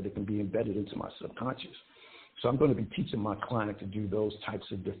mind so that it can be embedded into my subconscious. So I'm going to be teaching my client to do those types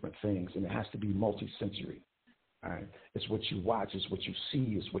of different things, and it has to be multisensory. All right? It's what you watch, it's what you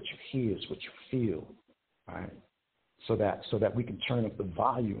see, it's what you hear, it's what you feel. All right? So that we can turn up the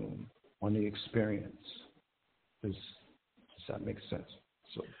volume on the experience. Does that make sense?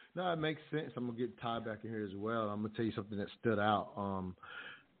 So no, it makes sense. I'm gonna get Ty back in here as well. I'm gonna tell you something that stood out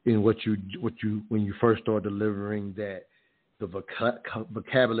in what you when you first started delivering that the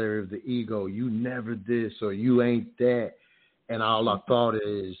vocabulary of the ego. You never this or you ain't that, and all I thought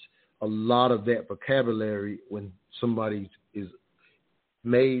is a lot of that vocabulary when somebody is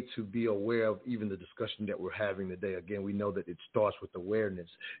made to be aware of even the discussion that we're having today. Again, we know that it starts with awareness.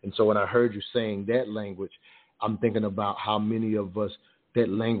 And so when I heard you saying that language, I'm thinking about how many of us, that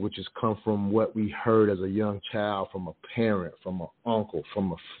language has come from what we heard as a young child, from a parent, from an uncle,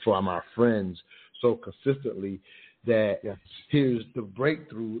 from our friends, so consistently that here's the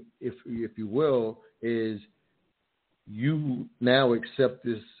breakthrough, if you will, is you now accept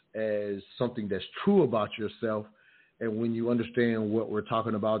this as something that's true about yourself. And when you understand what we're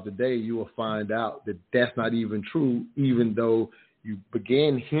talking about today, you will find out that that's not even true, even though you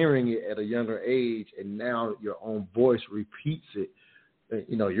began hearing it at a younger age, and now your own voice repeats it.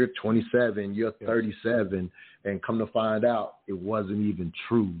 You know, you're 27, you're 37, and come to find out it wasn't even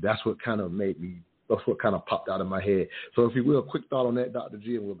true. That's what kind of popped out of my head. So if you will, a quick thought on that, Dr.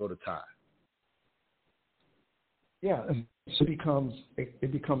 G, and we'll go to Ty. Yeah, it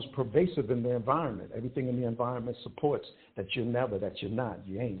becomes pervasive in the environment. Everything in the environment supports that you're never, that you're not,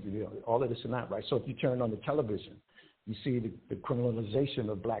 you ain't, you know, all of this and that, right? So if you turn on the television, you see the criminalization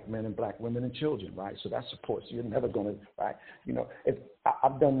of black men and black women and children, right? So that supports you're never going to, right? You know,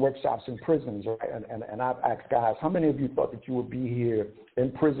 I've done workshops in prisons, right? And I've asked guys, how many of you thought that you would be here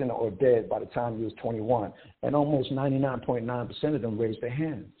in prison or dead by the time you was 21? And almost 99.9% of them raised their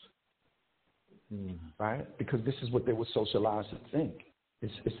hands. Right? Because this is what they were socialized to think.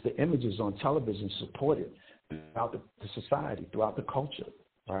 It's the images on television supported throughout the society, throughout the culture,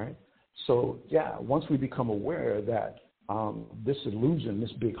 right? So, yeah, once we become aware that this illusion,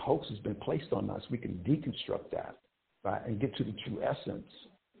 this big hoax has been placed on us, we can deconstruct that, right, and get to the true essence.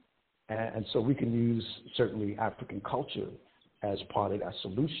 And so we can use certainly African culture as part of that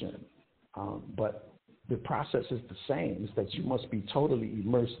solution. But the process is the same, is that you must be totally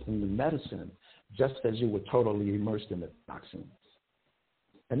immersed in the medicine, just as you were totally immersed in the toxins.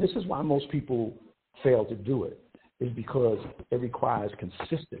 And this is why most people fail to do it, is because it requires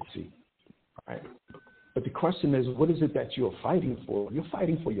consistency, right? But the question is, what is it that you're fighting for? You're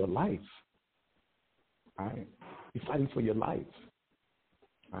fighting for your life, right? You're fighting for your life,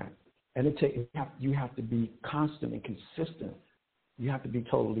 right? And you have to be constant and consistent. You have to be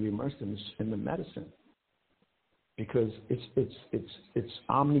totally immersed in the medicine. Because it's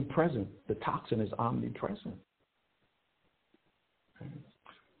omnipresent. The toxin is omnipresent.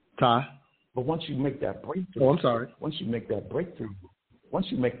 Ty? But once you make that breakthrough, I'm sorry. Once you make that breakthrough,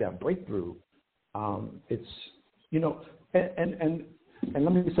 it's, you know, and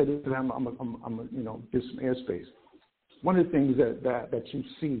let me say this, and I'm you know, give some airspace. One of the things that you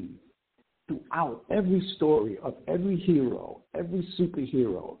see throughout every story of every hero, every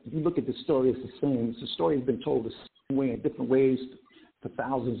superhero, if you look at the story, it's the same. The story has been told the same way in different ways for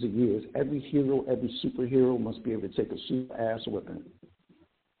thousands of years. Every hero, every superhero must be able to take a super ass whipping,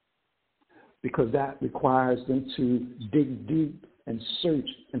 because that requires them to dig deep and search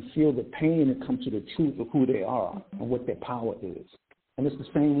and feel the pain and come to the truth of who they are and what their power is. And it's the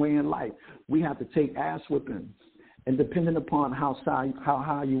same way in life. We have to take ass whippings. And depending upon how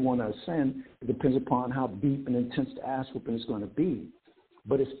high you want to ascend, it depends upon how deep and intense the ass whipping is going to be.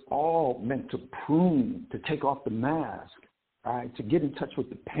 But it's all meant to prune, to take off the mask, right? To get in touch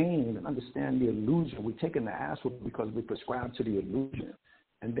with the pain and understand the illusion. We're taking the ass whipping because we prescribe to the illusion,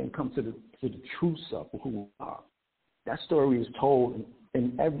 and then come to the true self of who we are. That story is told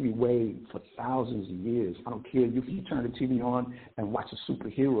in every way for thousands of years. I don't care if you turn the TV on and watch a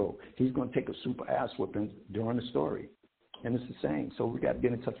superhero, he's going to take a super ass whipping during the story. And it's the same. So we got to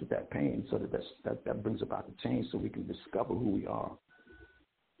get in touch with that pain so that brings about the change so we can discover who we are.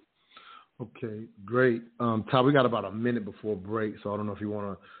 Okay, great. Ty, we got about a minute before break, so I don't know if you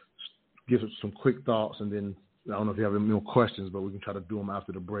want to give us some quick thoughts, and then I don't know if you have any more questions, but we can try to do them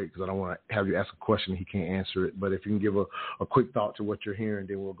after the break, because I don't want to have you ask a question and he can't answer it. But if you can give a quick thought to what you're hearing,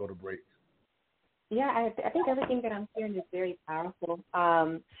 then we'll go to break. Yeah, I think everything that I'm hearing is very powerful.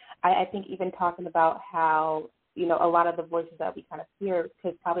 I think even talking about how, you know, a lot of the voices that we kind of hear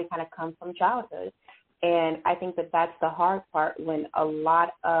could probably kind of come from childhood. And I think that that's the hard part, when a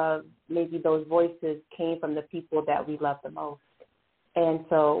lot of maybe those voices came from the people that we love the most. And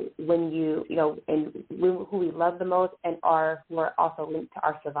so when you know, and who we love the most and who are also linked to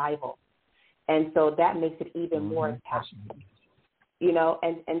our survival. And so that makes it even more impactful, you know,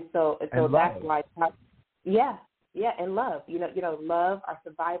 and so that's why, yeah, Yeah, and love. Love, our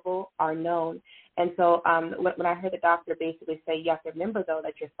survival, our known. And so when I heard the doctor basically say, you have to remember, though,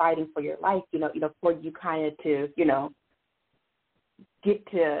 that you're fighting for your life, for you kind of to, get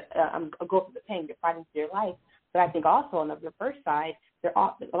to go through the pain. You're fighting for your life. But I think also on the reverse side, a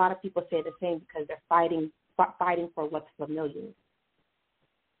lot of people say the same because they're fighting for what's familiar.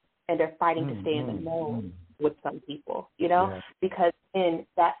 And they're fighting to stay in the known with some people, because then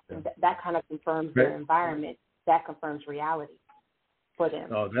that kind of confirms their environment. That confirms reality for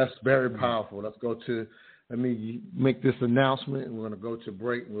them. Oh, that's very powerful. Let me make this announcement, and we're going to go to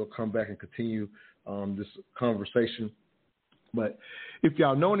break, and we'll come back and continue this conversation. But if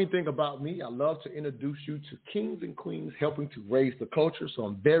y'all know anything about me, I love to introduce you to kings and queens helping to raise the culture. So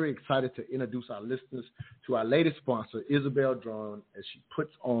I'm very excited to introduce our listeners to our latest sponsor, Isabel Drawn, as she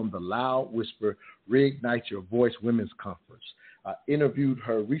puts on the Loud Whisper Reignite Your Voice Women's Conference. I interviewed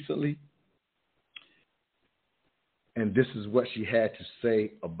her recently, and this is what she had to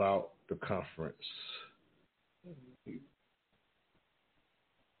say about the conference.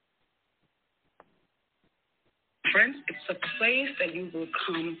 Friends, it's a place that you will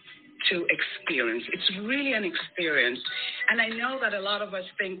come to experience. It's really an experience. And I know that a lot of us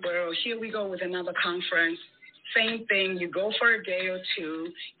think, well, here we go with another conference. Same thing. You go for a day or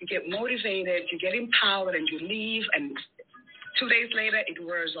two, you get motivated, you get empowered, and you leave, and 2 days later, it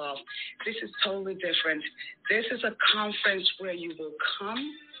wears off. This is totally different. This is a conference where you will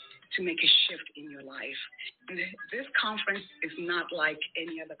come to make a shift in your life. And this conference is not like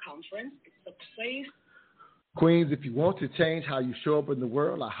any other conference. It's a place. Queens, if you want to change how you show up in the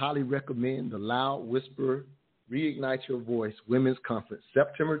world, I highly recommend the Loud Whisper Reignite Your Voice Women's Conference,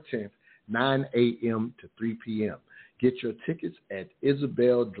 September 10th, 9 a.m. to 3 p.m. Get your tickets at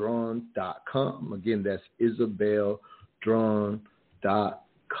IsabelDrawn.com. Again, that's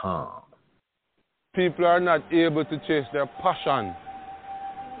IsabelDrawn.com. People are not able to chase their passion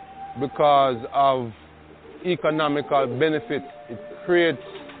because of economical benefits. It creates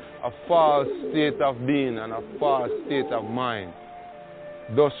a false state of being and a false state of mind,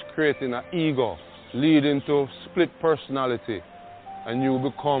 thus creating an ego, leading to split personality, and you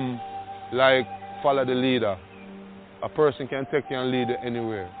become like follow the leader. A person can take you and lead you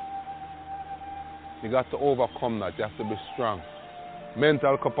anywhere. You got to overcome that. You have to be strong.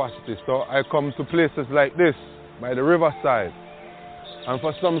 Mental capacity. So I come to places like this, by the riverside, and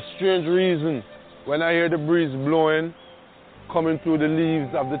for some strange reason, when I hear the breeze blowing, coming through the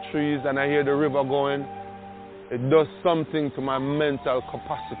leaves of the trees, and I hear the river going, it does something to my mental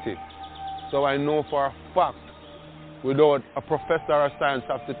capacity. So I know for a fact, without a professor of science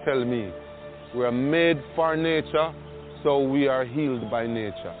have to tell me, we are made for nature, so we are healed by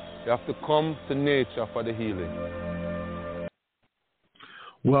nature. You have to come to nature for the healing.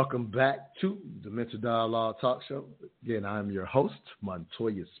 Welcome back to the Mental Dialogue Talk Show. Again, I'm your host,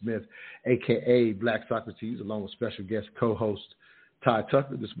 Montoya Smith, a.k.a. Black Socrates, along with special guest co-host Ty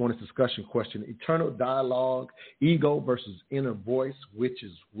Tucker. This morning's discussion question, eternal dialogue, ego versus inner voice, which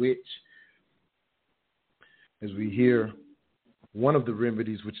is which? As we hear one of the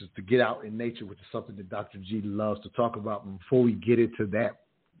remedies, which is to get out in nature, which is something that Dr. G loves to talk about. And before we get into that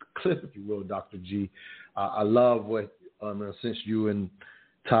clip, if you will, Dr. G, I love what, since you and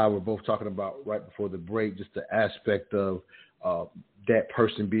Ty were both talking about right before the break, just the aspect of that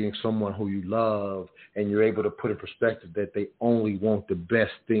person being someone who you love, and you're able to put in perspective that they only want the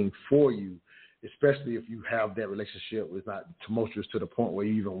best thing for you, especially if you have that relationship was not tumultuous to the point where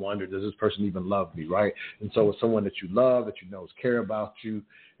you even wonder, does this person even love me, right? And so it's someone that you love, that you know care about you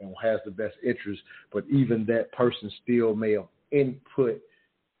and has the best interest, but even that person still may have input,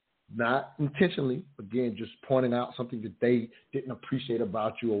 not intentionally, again, just pointing out something that they didn't appreciate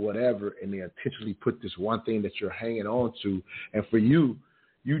about you or whatever, and they intentionally put this one thing that you're hanging on to, and for you,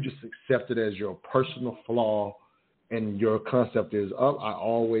 you just accept it as your personal flaw, and your concept is, oh, I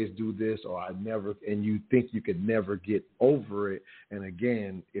always do this, or I never, and you think you could never get over it. And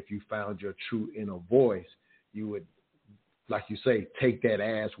again, if you found your true inner voice, you would, like you say, take that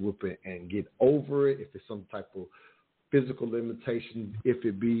ass whooping and get over it. If it's some type of physical limitation, if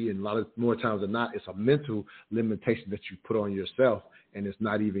it be, and a lot of more times than not, it's a mental limitation that you put on yourself, and it's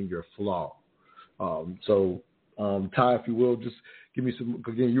not even your flaw. Ty, if you will, just give me some,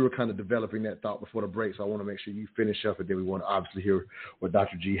 again, you were kind of developing that thought before the break, so I want to make sure you finish up, and then we want to obviously hear what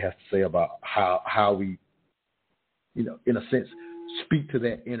Dr. G has to say about how we, in a sense, speak to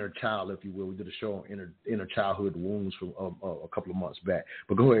that inner child, if you will. We did a show on inner childhood wounds from a couple of months back.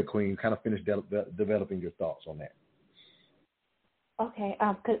 But go ahead, Queen, kind of finish developing your thoughts on that. Okay,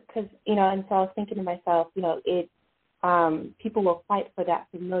 because and so I was thinking to myself, people will fight for that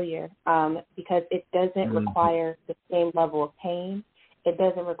familiar because it doesn't require the same level of pain. It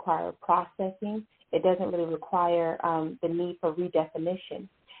doesn't require processing. It doesn't really require the need for redefinition.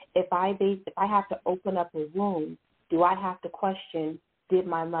 If I have to open up a wound, do I have to question, did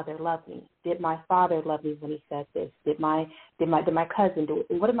my mother love me? Did my father love me when he said this? Did my cousin do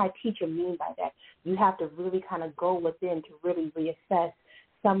it? What did my teacher mean by that? You have to really kind of go within to really reassess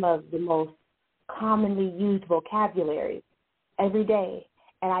some of the most commonly used vocabulary every day.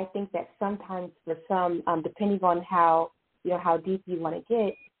 And I think that sometimes for some, depending on how deep you want to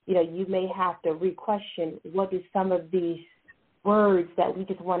get, you may have to re-question what do some of these words that we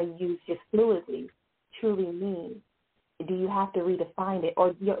just want to use just fluidly truly mean. Do you have to redefine it,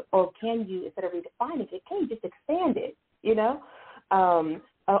 or can you, instead of redefining it, can you just expand it,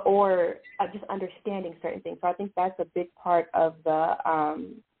 or just understanding certain things? So I think that's a big part of the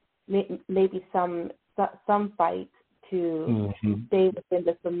maybe some fight to stay within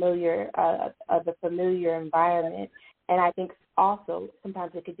the familiar environment. And I think also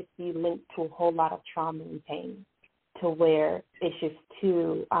sometimes it could just be linked to a whole lot of trauma and pain, to where it's just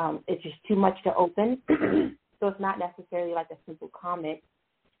too much to open. So it's not necessarily like a simple comment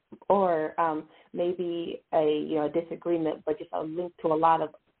or maybe a disagreement, but just a link to a lot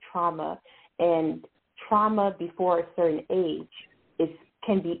of trauma. And trauma before a certain age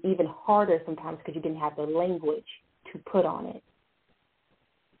can be even harder sometimes because you didn't have the language to put on it.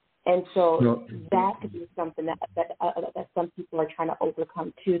 And so that could be something that some people are trying to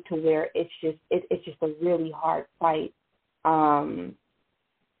overcome too, to where it's just a really hard fight to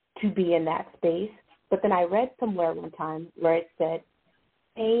be in that space. But then I read somewhere one time where it said,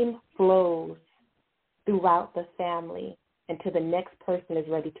 pain flows throughout the family until the next person is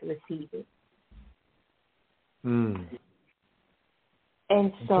ready to receive it. And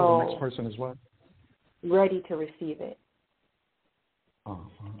so the next person is what? Ready to receive it.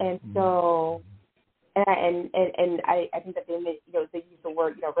 And so, and I think that they use the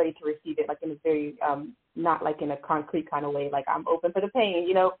word, ready to receive it, like in a very, not like in a concrete kind of way, like I'm open for the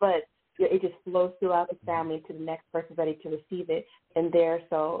pain, but it just flows throughout the family to the next person ready to receive it. And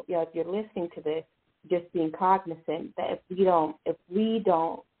so, if you're listening to this, just being cognizant that if we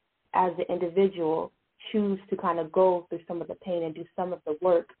don't, as the individual, choose to kind of go through some of the pain and do some of the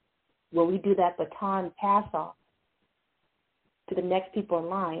work, when we do that baton pass off to the next people in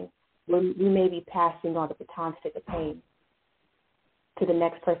line, we may be passing on the baton stick of pain to the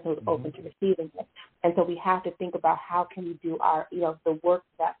next person who's open to receiving it. And so we have to think about how can we do our, the work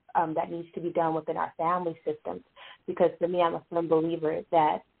that needs to be done within our family systems. Because for me, I'm a firm believer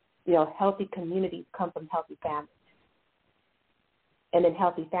that, healthy communities come from healthy families. And then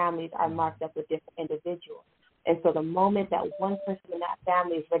healthy families are marked up with different individuals. And so the moment that one person in that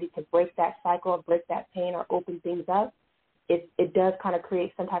family is ready to break that cycle, break that pain, or open things up, it does kind of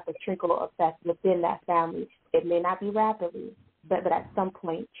create some type of trickle effect within that family. It may not be rapidly, but at some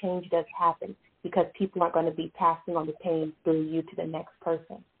point change does happen because people aren't going to be passing on the pain through you to the next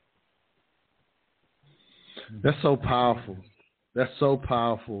person. That's so powerful. That's so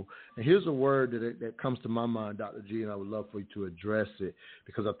powerful. And here's a word that comes to my mind, Dr. G, and I would love for you to address it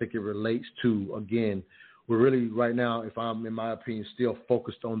because I think it relates to, again, we're really right now, if I'm, in my opinion, still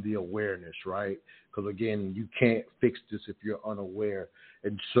focused on the awareness, right? Because, again, you can't fix this if you're unaware.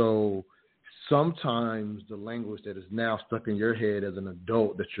 And so sometimes the language that is now stuck in your head as an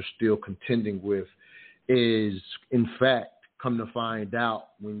adult that you're still contending with is, in fact, come to find out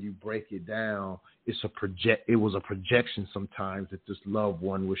when you break it down, it was a projection sometimes that this loved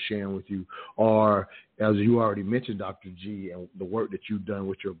one was sharing with you. Or, as you already mentioned, Dr. G, and the work that you've done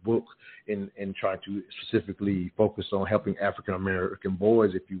with your book in trying to specifically focus on helping African-American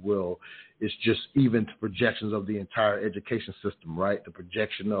boys, if you will, it's just even projections of the entire education system, right? The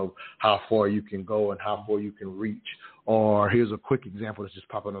projection of how far you can go and how far you can reach. Or here's a quick example that's just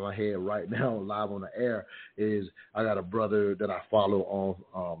popping in my head right now, live on the air, is I got a brother that I follow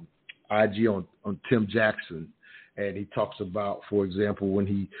on IG on Tim Jackson, and he talks about, for example, when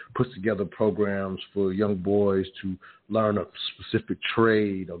he puts together programs for young boys to learn a specific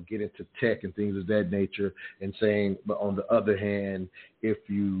trade or get into tech and things of that nature, and saying, but on the other hand, if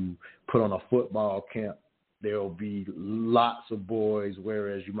you put on a football camp, there will be lots of boys,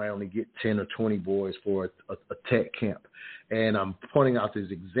 whereas you might only get 10 or 20 boys for a tech camp. And I'm pointing out this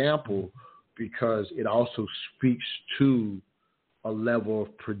example because it also speaks to a level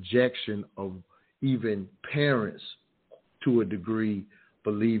of projection of even parents to a degree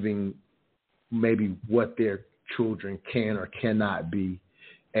believing maybe what their children can or cannot be.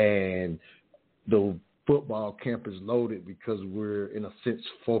 And the football camp is loaded because we're, in a sense,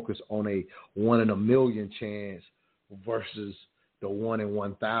 focused on a 1 in a million chance versus the 1 in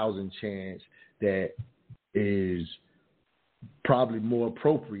 1,000 chance that is probably more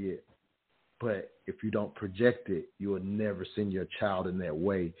appropriate. But if you don't project it, you will never send your child in that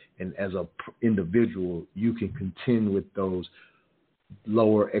way. And as an individual, you can contend with those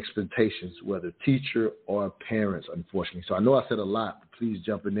lower expectations, whether teacher or parents, unfortunately. So I know I said a lot, but please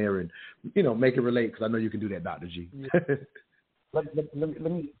jump in there and, make it relate, because I know you can do that, Dr. G. let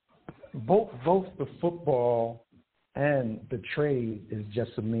me both the football and the trade is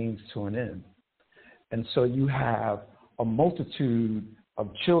just a means to an end. And so you have a multitude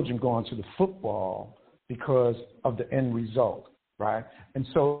of children going to the football because of the end result, right? And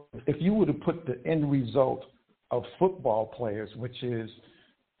so if you were to put the end result of football players, which is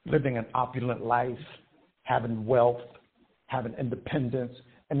living an opulent life, having wealth, having independence,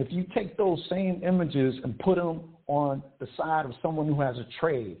 and if you take those same images and put them on the side of someone who has a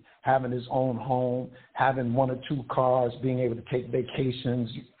trade, having his own home, having 1 or 2 cars, being able to take vacations,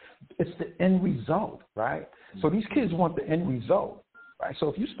 it's the end result, right? So these kids want the end result, right? So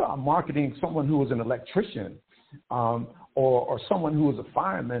if you start marketing someone who is an electrician or someone who is a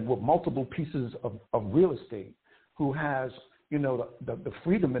fireman with multiple pieces of real estate, who has, the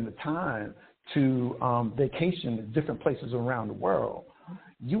freedom and the time to vacation in different places around the world,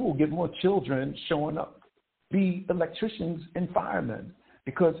 you will get more children showing up, be electricians and firemen,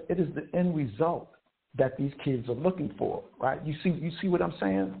 because it is the end result that these kids are looking for, right? You see what I'm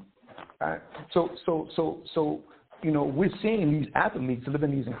saying? Right? So we're seeing these athletes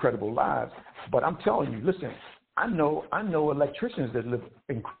living these incredible lives, but I'm telling you, listen, I know electricians that live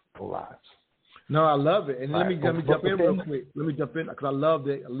incredible lives. No, I love it, and right. let me jump in real quick. Let me jump in because I love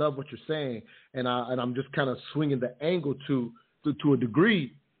that. I love what you're saying, and I'm just kind of swinging the angle to a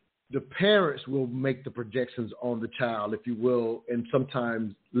degree. The parents will make the projections on the child, if you will, and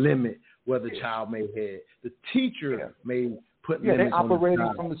sometimes limit where the child may head. The teacher may put limits they're operating on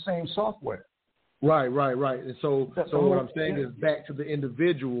the child. from the same software. Right. And so what I'm saying is back to the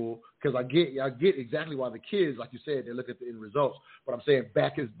individual, because I get exactly why the kids, like you said, they look at the end results. But I'm saying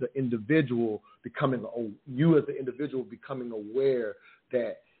back is the individual you as the individual becoming aware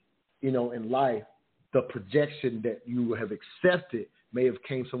that, in life, the projection that you have accepted may have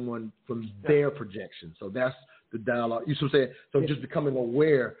came someone from their projection. So that's the dialogue. You see what I'm saying? So just becoming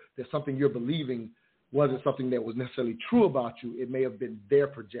aware that something you're believing wasn't something that was necessarily true about you. It may have been their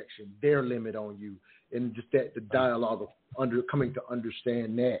projection, their limit on you, and just that the dialogue of coming to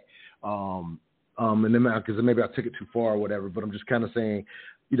understand that. And then because maybe I took it too far or whatever, but I'm just kind of saying,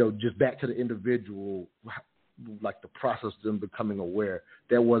 just back to the individual, like the process of them becoming aware.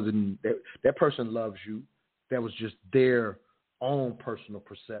 That person loves you. That was just their own personal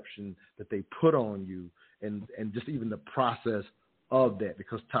perception that they put on you, and just even the process of that,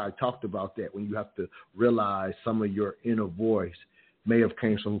 because Ty talked about that, when you have to realize some of your inner voice may have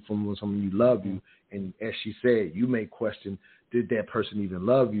came from someone you love you, and as she said, you may question, did that person even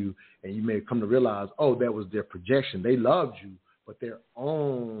love you? And you may come to realize, that was their projection. They loved you, but their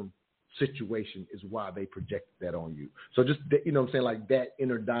own situation is why they projected that on you. So just, what I'm saying, like that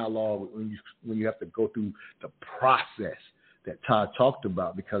inner dialogue when you have to go through the process that Todd talked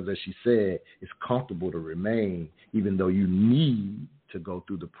about, because as she said, it's comfortable to remain even though you need to go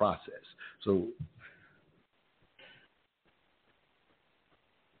through the process. So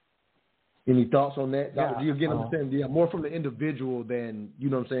any thoughts on that? Do you understand? Yeah, more from the individual than,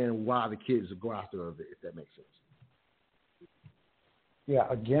 why the kids go after it, if that makes sense. Yeah,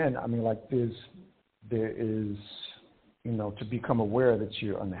 again, there is, to become aware that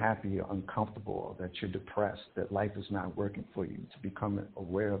you're unhappy or uncomfortable, or that you're depressed, that life is not working for you. To become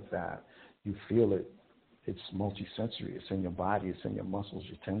aware of that, you feel it. It's multisensory. It's in your body. It's in your muscles,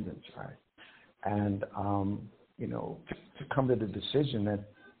 your tendons, right? And, to come to the decision that,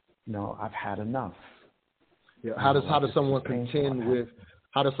 I've had enough. Yeah. How does someone contend with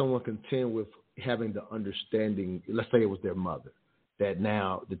having the understanding? Let's say it was their mother, that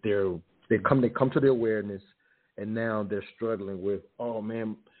now that they come to their awareness, and now they're struggling with, oh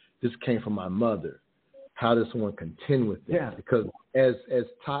man, this came from my mother. How does someone contend with that? Yeah. Because as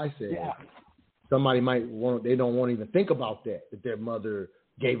Ty said, somebody they don't want to even think about that their mother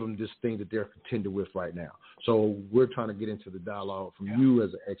gave them this thing that they're contending with right now. So we're trying to get into the dialogue from you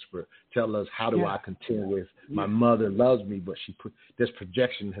as an expert. Tell us, how do I contend with my mother loves me, but this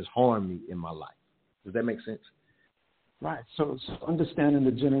projection has harmed me in my life? Does that make sense? Right. So understanding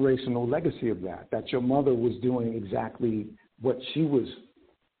the generational legacy of that your mother was doing exactly what she was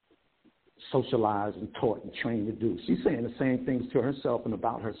socialized and taught and trained to do. She's saying the same things to herself and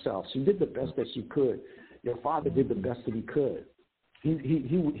about herself. She did the best that she could. Your father did the best that he could. He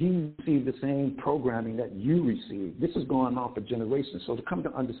received the same programming that you received. This is going on for generations. So to come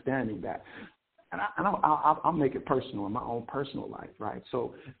to understanding that, and I'll make it personal in my own personal life, right?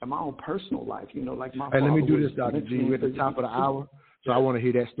 So in my own personal life, you know, like my father. Hey, let me do this, Dr. G. We're at the top of the hour, so I want to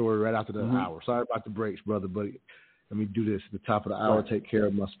hear that story right after the hour. Sorry about the breaks, brother, but let me do this. At the top of the hour, take care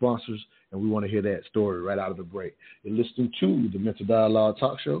of my sponsors, and we want to hear that story right out of the break. You're listening to the Mental Dialogue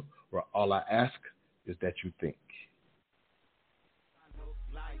Talk Show, where all I ask is that you think.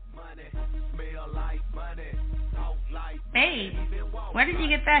 Babe, where did you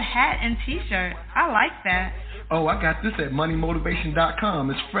get that hat and t-shirt? I like that. Oh, I got this at moneymotivation.com.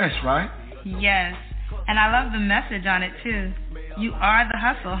 It's fresh, right? Yes, and I love the message on it too. You are the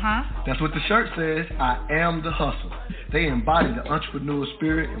hustle, huh? That's what the shirt says. I am the hustle. They embody the entrepreneurial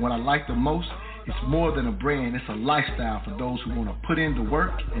spirit, and what I like the most, it's more than a brand. It's a lifestyle for those who want to put in the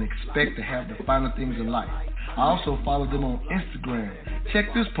work and expect to have the finer things in life. I also follow them on Instagram.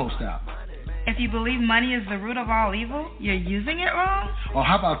 Check this post out. If you believe money is the root of all evil, you're using it wrong? Or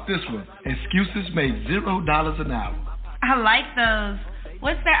how about this one? Excuses make $0 an hour. I like those.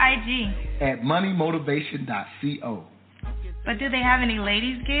 What's their IG? At moneymotivation.co. But do they have any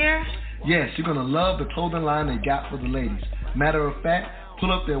ladies' gear? Yes, you're going to love the clothing line they got for the ladies. Matter of fact,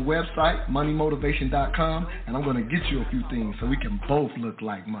 pull up their website, moneymotivation.com, and I'm going to get you a few things so we can both look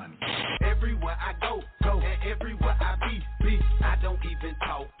like money. Everywhere I go, and everywhere I be. I don't even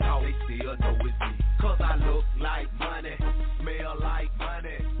talk, they still know it's me. 'Cause I look like money, smell like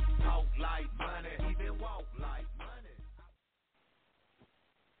money, talk like money, even walk like money.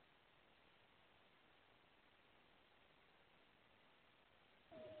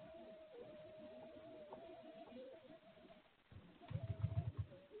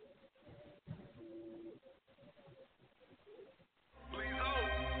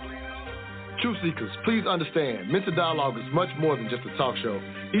 Truth seekers, please understand, Mental Dialogue is much more than just a talk show.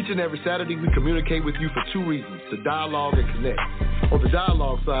 Each and every Saturday, we communicate with you for two reasons: to dialogue and connect. On the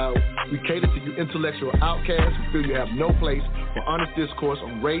dialogue side, we cater to you intellectual outcasts who feel you have no place for honest discourse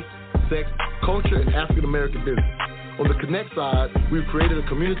on race, sex, culture, and African American business. On the connect side, we've created a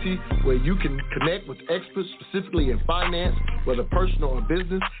community where you can connect with experts specifically in finance, whether personal or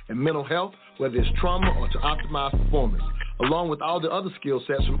business, and mental health, whether it's trauma or to optimize performance, along with all the other skill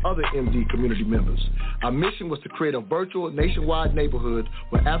sets from other MD community members. Our mission was to create a virtual nationwide neighborhood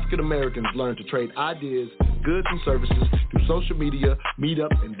where African Americans learn to trade ideas, goods, and services through social media,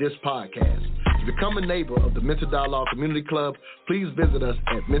 meetups, and this podcast. To become a neighbor of the Mental Dialogue Community Club, please visit us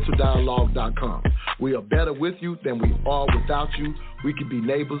at mentaldialogue.com. We are better with you than we are without you. We can be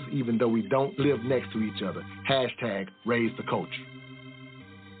neighbors even though we don't live next to each other. Hashtag raise the culture.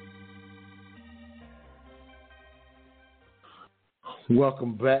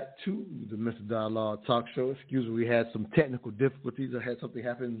 Welcome back to the Mr. Dialogue Talk Show. Excuse me, we had some technical difficulties. I had something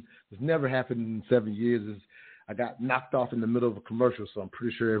happen that's never happened in 7 years. I got knocked off in the middle of a commercial, so I'm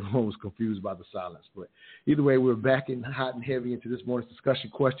pretty sure everyone was confused by the silence. But either way, we're back in hot and heavy into this morning's discussion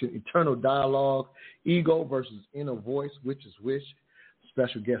question: eternal dialogue, ego versus inner voice, which is which?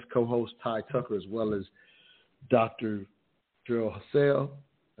 Special guest co-host Ty Tucker, as well as Dr. Gerald Hassell,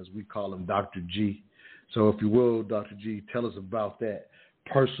 as we call him, Dr. G. So if you will, Dr. G, tell us about that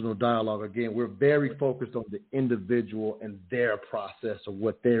personal dialogue. Again, we're very focused on the individual and their process of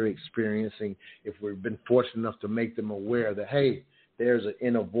what they're experiencing. If we've been fortunate enough to make them aware that, hey, there's an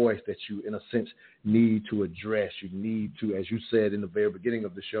inner voice that you, in a sense, need to address. You need to, as you said in the very beginning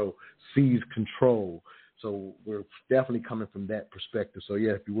of the show, seize control. So we're definitely coming from that perspective. So,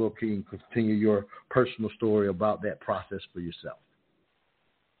 yeah, if you will, can you continue your personal story about that process for yourself?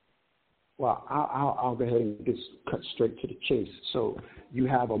 Well, I'll go ahead and just cut straight to the chase. So you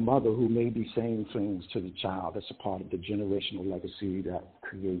have a mother who may be saying things to the child that's a part of the generational legacy that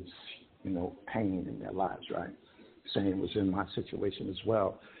creates, pain in their lives, right? Same was in my situation as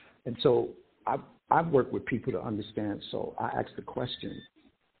well. And so I've worked with people to understand. So I asked the question,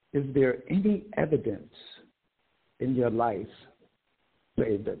 is there any evidence in your life,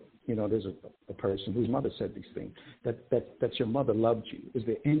 say that, there's a person whose mother said these things, that your mother loved you? Is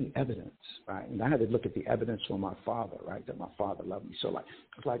there any evidence, right? And I had to look at the evidence from my father, right, that my father loved me. So,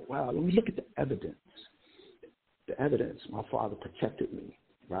 it's like, wow, let me look at the evidence. The evidence, my father protected me,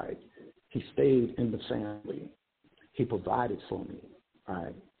 right? He stayed in the family. He provided for me,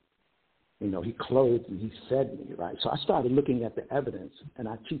 right? He clothed me, he fed me, right? So I started looking at the evidence, and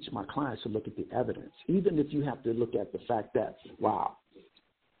I teach my clients to look at the evidence, even if you have to look at the fact that, wow,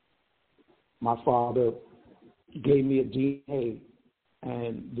 my father gave me a DNA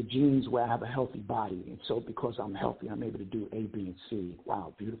and the genes where I have a healthy body. And so because I'm healthy, I'm able to do A, B, and C.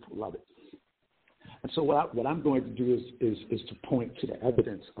 Wow, beautiful, love it. And so what I'm going to do is to point to the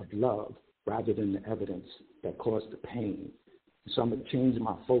evidence of love rather than the evidence that caused the pain. So I'm going to change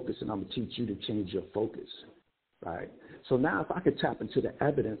my focus, and I'm going to teach you to change your focus, right? So now if I could tap into the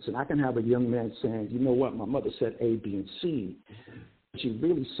evidence, and I can have a young man saying, you know what, my mother said A, B, and C. She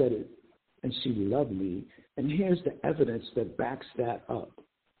really said it, and she loved me. And here's the evidence that backs that up,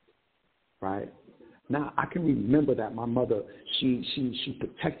 right? Now I can remember that my mother, she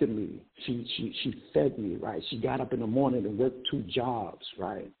protected me. She fed me, right? She got up in the morning and worked 2 jobs,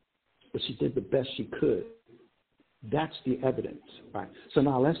 right? But she did the best she could. That's the evidence, right? So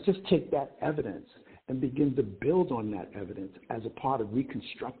now let's just take that evidence and begin to build on that evidence as a part of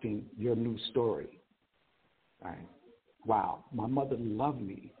reconstructing your new story, right? Wow, my mother loved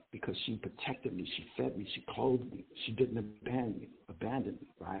me because she protected me, she fed me, she clothed me, she didn't abandon me,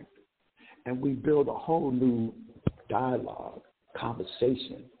 right? And we build a whole new dialogue,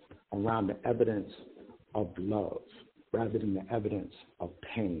 conversation around the evidence of love rather than the evidence of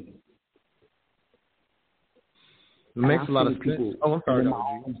pain. It makes a lot of sense. Oh, I'm sorry.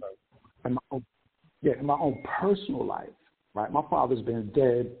 In my own personal life, right? My father's been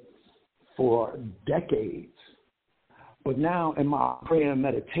dead for decades. But now in my prayer and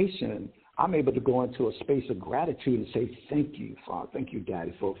meditation, I'm able to go into a space of gratitude and say, thank you, Father. Thank you,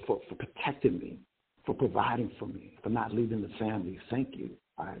 Daddy, for protecting me, for providing for me, for not leaving the family. Thank you.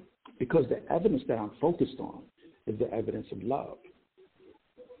 Right? Because the evidence that I'm focused on is the evidence of love.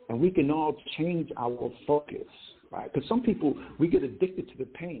 And we can all change our focus, right? Because some people, we get addicted to the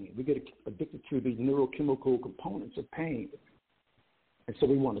pain. We get addicted to the neurochemical components of pain. And so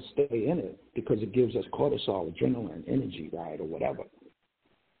we want to stay in it because it gives us cortisol, adrenaline, energy, right, or whatever.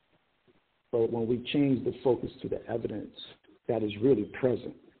 But when we change the focus to the evidence that is really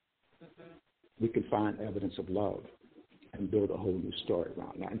present, we can find evidence of love and build a whole new story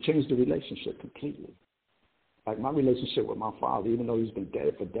around that and change the relationship completely. Like my relationship with my father, even though he's been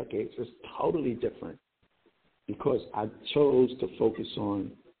dead for decades, is totally different because I chose to focus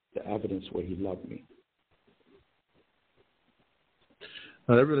on the evidence where he loved me.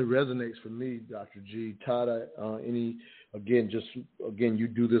 That really resonates for me, Dr. G. Todd, you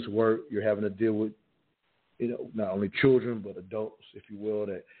do this work. You're having to deal with, not only children but adults, if you will,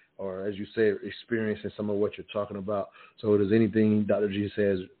 that, or as you say, experiencing some of what you're talking about. So, does anything Dr. G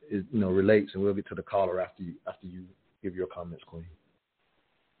says, relates, and we'll get to the caller after you give your comments, Queen.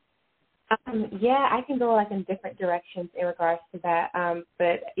 Yeah, I can go in different directions in regards to that.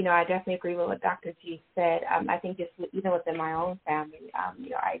 But I definitely agree with what Dr. G said. I think just even within my own family,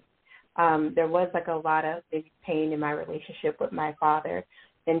 there was a lot of maybe pain in my relationship with my father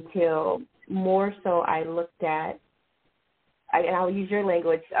until more so I looked at, and I'll use your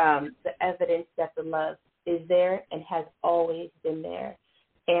language, the evidence that the love is there and has always been there.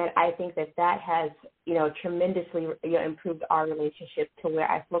 And I think that has, tremendously improved our relationship to where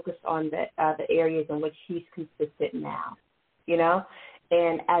I focus on the areas in which he's consistent now,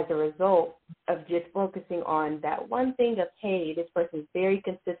 And as a result of just focusing on that one thing of, hey, this person's very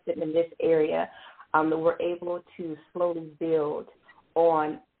consistent in this area, we're able to slowly build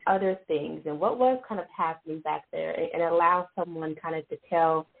on other things and what was kind of happening back there and allow someone kind of to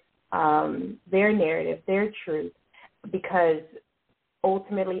tell their narrative, their truth, because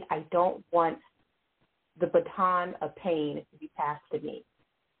ultimately I don't want the baton of pain to be passed to me,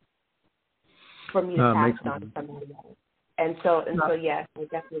 for me to pass it on to somebody else. And so yes, I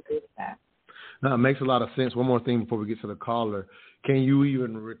definitely agree with that. No, it makes a lot of sense. One more thing before we get to the caller. Can you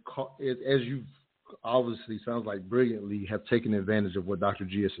even recall, as you obviously sounds like brilliantly have taken advantage of what Dr.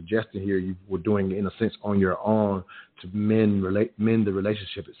 G is suggesting here, you were doing in a sense on your own to mend the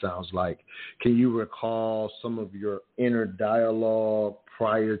relationship, it sounds like. Can you recall some of your inner dialogue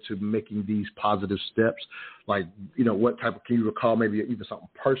prior to making these positive steps? Like, what type of, can you recall maybe even something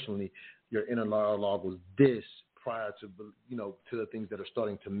personally, your inner dialogue was this prior to, to the things that are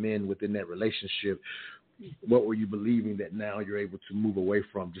starting to mend within that relationship? What were you believing that now you're able to move away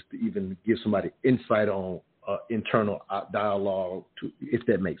from, just to even give somebody insight on internal dialogue, if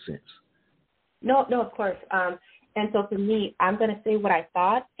that makes sense? No, of course. And so for me, I'm going to say what I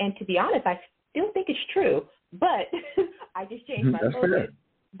thought, and to be honest, I still think it's true, but I just changed my focus.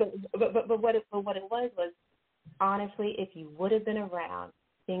 But what it was honestly, if you would have been around,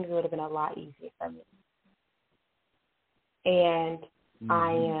 things would have been a lot easier for me. And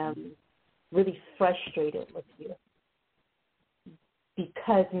I am really frustrated with you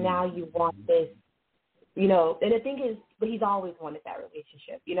because now you want this, and the thing is, but he's always wanted that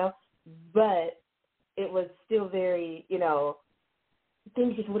relationship, but it was still very,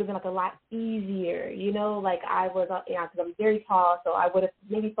 things just would have been like a lot easier, you know, like I was, because I'm very tall, so I would have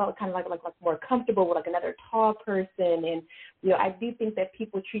maybe felt kind of like more comfortable with like another tall person. And, you know, I do think that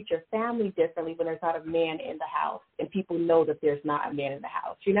people treat your family differently when there's not a man in the house and people know that there's not a man in the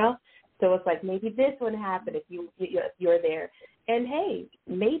house, you know? So it's like maybe this wouldn't happen if you're there. And, hey,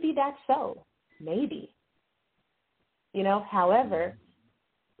 maybe that's so. Maybe. You know, however,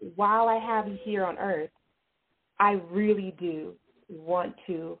 while I have you here on earth, I really do want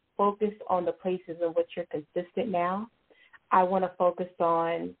to focus on the places in which you're consistent now. I want to focus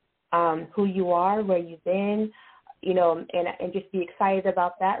on who you are, where you've been, you know, and just be excited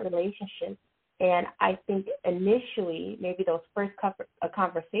about that relationship. And I think initially, maybe those first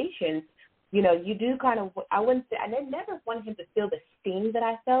conversations, you know, you do kind of, I never wanted him to feel the sting that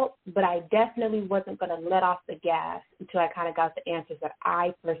I felt, but I definitely wasn't going to let off the gas until I kind of got the answers that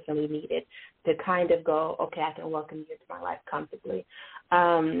I personally needed to kind of go, okay, I can welcome you into my life comfortably.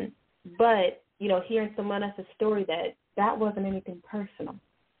 But, you know, hearing someone else's story that wasn't anything personal.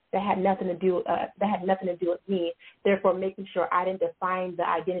 That had nothing to do with me. Therefore, making sure I didn't define the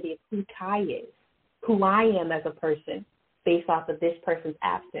identity of who Ty is, who I am as a person, based off of this person's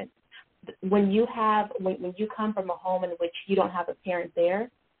absence. When you come from a home in which you don't have a parent there,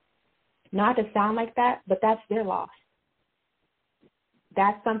 not to sound like that, but that's their loss.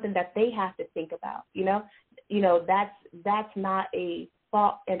 That's something that they have to think about. You know, that's not a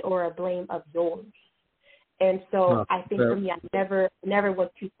fault and or a blame of yours. And so I think for me, I never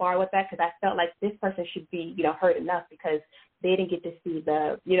went too far with that because I felt like this person should be, you know, hurt enough because they didn't get to see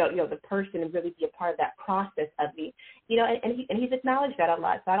the person and really be a part of that process of me, you know, and he's acknowledged that a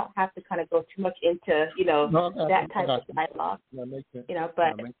lot. So I don't have to kind of go too much into, you know, that type of dialogue, you know,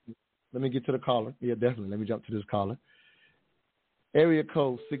 but. Let me get to the caller. Yeah, definitely. Let me jump to this caller. Area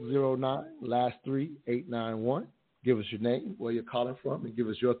code 609, last 3, 891. Give us your name, where you're calling from, and give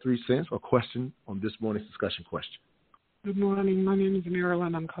us your 3 cents or question on this morning's discussion question. Good morning. My name is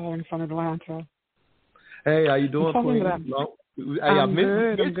Marilyn. I'm calling from Atlanta. Hey, how you doing, Queen? I'm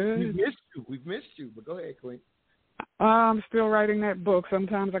good. We've missed you, but go ahead, Queen. I'm still writing that book.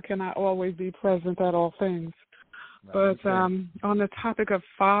 Sometimes I cannot always be present at all things. But on the topic of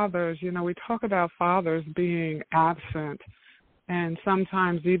fathers, you know, we talk about fathers being absent. And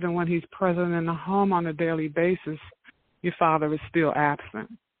sometimes even when he's present in the home on a daily basis, your father is still absent,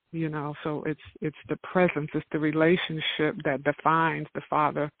 you know. So it's the presence, it's the relationship that defines the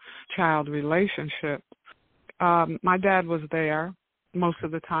father-child relationship. My dad was there. Most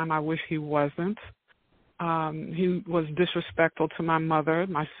of the time I wish he wasn't. He was disrespectful to my mother,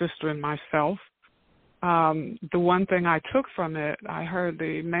 my sister, and myself. The one thing I took from it, I heard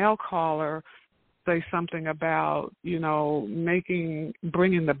the male caller say something about, you know,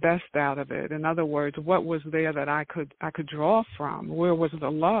 bringing the best out of it. In other words, what was there that I could draw from? Where was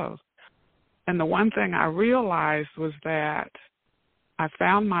the love? And the one thing I realized was that I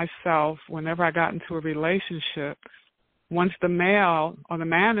found myself, whenever I got into a relationship, once the male or the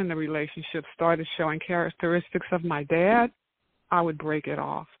man in the relationship started showing characteristics of my dad, I would break it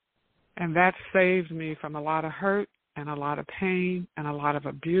off. And that saved me from a lot of hurt and a lot of pain and a lot of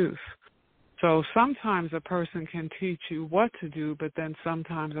abuse. So sometimes a person can teach you what to do, but then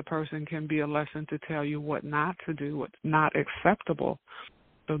sometimes a person can be a lesson to tell you what not to do, what's not acceptable.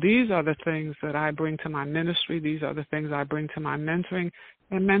 So these are the things that I bring to my ministry. These are the things I bring to my mentoring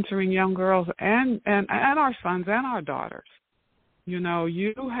and mentoring young girls and our sons and our daughters. You know,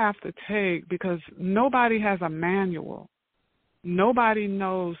 you have to take, because nobody has a manual. Nobody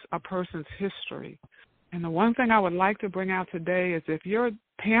knows a person's history. And the one thing I would like to bring out today is if your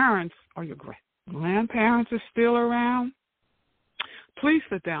parents or your grandparents are still around, please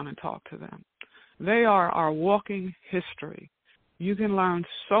sit down and talk to them. They are our walking history. You can learn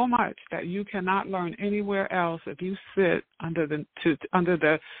so much that you cannot learn anywhere else if you sit under the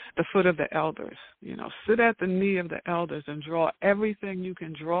foot of the elders. You know, sit at the knee of the elders and draw everything you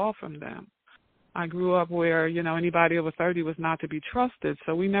can draw from them. I grew up where, you know, anybody over 30 was not to be trusted,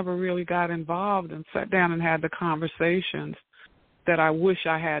 so we never really got involved and sat down and had the conversations that I wish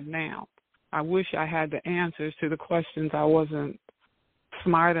I had now. I wish I had the answers to the questions I wasn't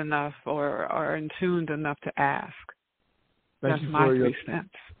smart enough or in tuned enough to ask. That's my 3 cents.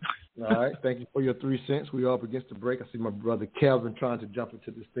 All right. Thank you for your 3 cents. We are up against the break. I see my brother Kelvin trying to jump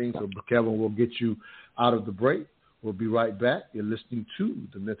into this thing, so Kelvin will get you out of the break. We'll be right back. You're listening to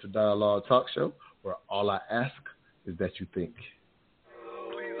the Mental Dialogue Talk Show, where all I ask is that you think.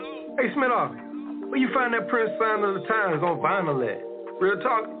 Hey, Smith, where you find that Prince Sign of the Times on vinyl at? Real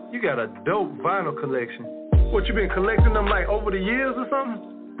talk, you got a dope vinyl collection. What, you been collecting them like over the years or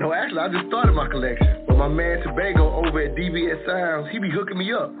something? No, actually, I just started my collection. But my man Tobago over at DBS Sounds, he be hooking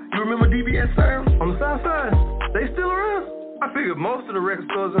me up. You remember DBS Sounds? On the south side, they still around? I figured most of the record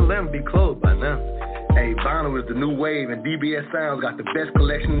stores in Atlanta be closed by now. Hey, vinyl is the new wave, and DBS Sounds got the best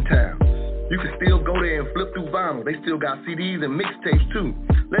collection in town. You can still go there and flip through vinyl. They still got CDs and mixtapes, too.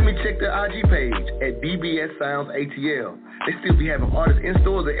 Let me check their IG page at DBS Sounds ATL. They still be having artists in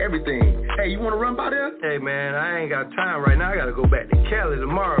stores and everything. Hey, you want to run by there? Hey, man, I ain't got time right now. I got to go back to Cali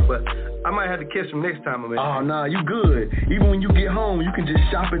tomorrow, but I might have to catch them next time I'm in. Oh, nah, you good. Even when you get home, you can just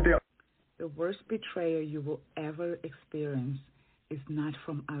shop at their... The worst betrayal you will ever experience is not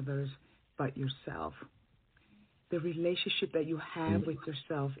from others, but yourself. The relationship that you have with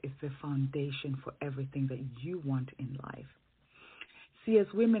yourself is the foundation for everything that you want in life. See, as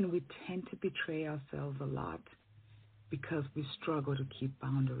women, we tend to betray ourselves a lot because we struggle to keep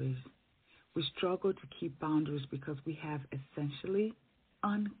boundaries. We struggle to keep boundaries because we have essentially,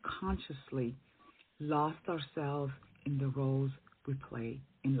 unconsciously, lost ourselves in the roles we play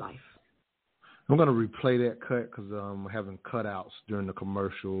in life. I'm going to replay that cut because I'm having cutouts during the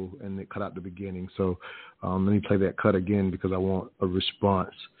commercial and it cut out the beginning. So let me play that cut again because I want a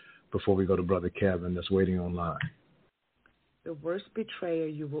response before we go to Brother Kevin that's waiting online. The worst betrayal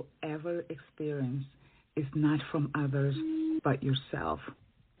you will ever experience is not from others, but yourself.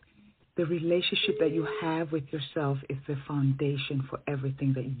 The relationship that you have with yourself is the foundation for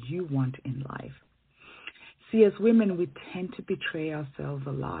everything that you want in life. See, as women, we tend to betray ourselves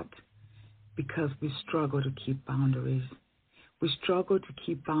a lot because we struggle to keep boundaries. We struggle to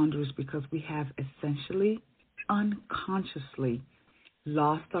keep boundaries because we have essentially, unconsciously,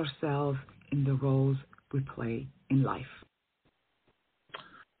 lost ourselves in the roles we play in life.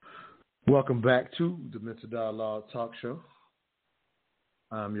 Welcome back to the Mental Dialogue Talk Show.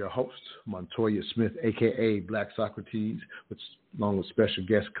 I'm your host, Montoya Smith, a.k.a. Black Socrates, along with special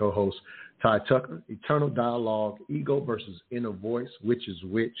guest co-host Ty Tucker. Eternal Dialogue, Ego versus Inner Voice, which is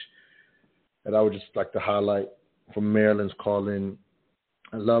which. And I would just like to highlight from Maryland's call-in,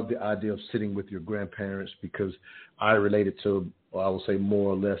 I love the idea of sitting with your grandparents because I related to, or I will say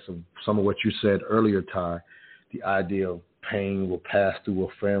more or less of some of what you said earlier, Ty, the idea of pain will pass through a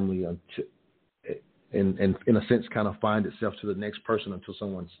family until, and in a sense kind of find itself to the next person until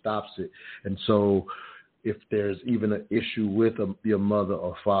someone stops it. And so if there's even an issue with your mother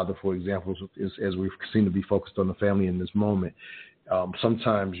or father, for example, as we seem to be focused on the family in this moment,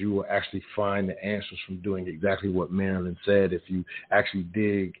 sometimes you will actually find the answers from doing exactly what Marilyn said. If you actually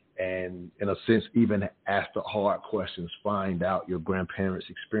dig and, in a sense, even ask the hard questions, find out your grandparents'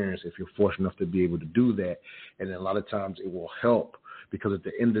 experience if you're fortunate enough to be able to do that. And then a lot of times it will help because at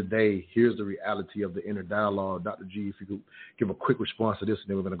the end of the day, here's the reality of the inner dialogue. Dr. G, if you could give a quick response to this, and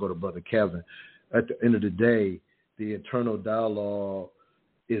then we're going to go to Brother Kevin. At the end of the day, the internal dialogue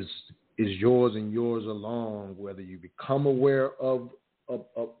is yours and yours alone, whether you become aware of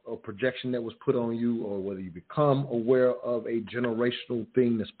a projection that was put on you or whether you become aware of a generational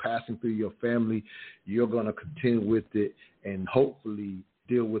thing that's passing through your family, you're going to contend with it and hopefully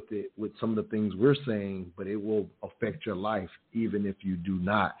deal with it with some of the things we're saying, but it will affect your life even if you do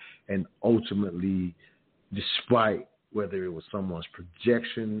not. And ultimately, despite whether it was someone's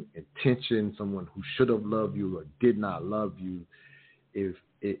projection, intention, someone who should have loved you or did not love you, if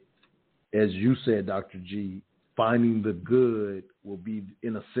it, as you said, Dr. G, finding the good will be,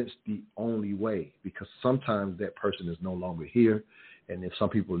 in a sense, the only way, because sometimes that person is no longer here. And if some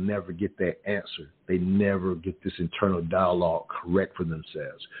people never get that answer, they never get this internal dialogue correct for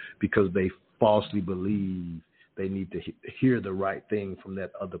themselves because they falsely believe they need to hear the right thing from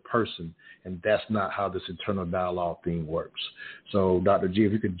that other person. And that's not how this internal dialogue thing works. So, Dr. G,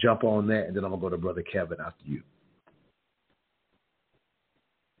 if you could jump on that, and then I'm going to go to Brother Kevin after you.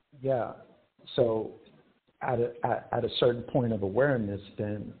 Yeah. So at a certain point of awareness,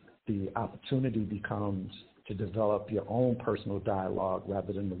 then the opportunity becomes to develop your own personal dialogue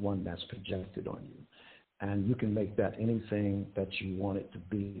rather than the one that's projected on you. And you can make that anything that you want it to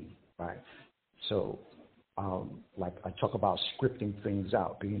be, right? So like I talk about scripting things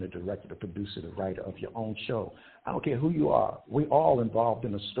out, being a director, the producer, the writer of your own show. I don't care who you are. We're all involved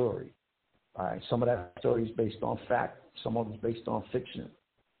in a story, all right? Some of that story is based on fact. Some of it's based on fiction.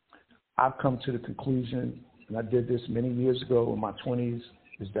 I've come to the conclusion, and I did this many years ago in my 20s,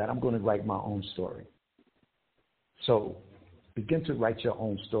 is that I'm going to write my own story. So begin to write your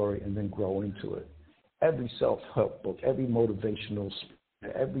own story and then grow into it. Every self-help book, every motivational,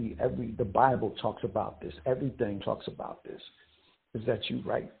 the Bible talks about this. Everything talks about this, is that you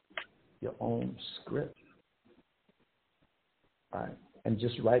write your own script, right? And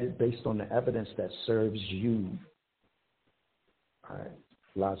just write it based on the evidence that serves you, right?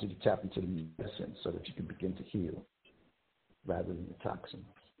 allows you to tap into the medicine so that you can begin to heal rather than the toxins.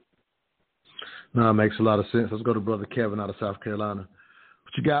 No, it makes a lot of sense. Let's go to Brother Kevin out of South Carolina.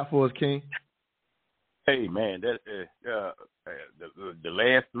 What you got for us, King? Hey, man, that the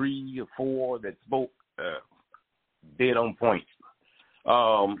last 3 or 4 that spoke, dead on point. I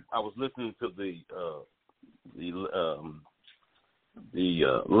was listening to the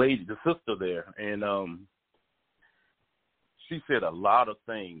lady, the sister there, and she said a lot of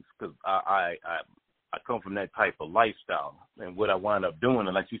things because I come from that type of lifestyle, and what I wind up doing,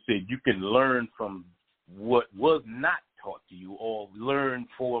 and like you said, you can learn from what was not taught to you, or learn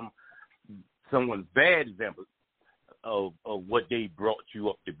from someone's bad example of what they brought you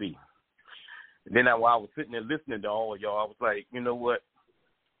up to be. And then while I was sitting there listening to all of y'all, I was like, you know what?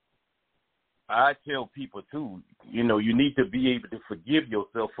 I tell people too, you know, you need to be able to forgive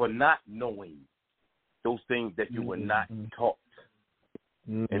yourself for not knowing those things that you were not taught.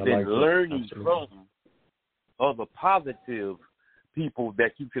 And then learning from other positive people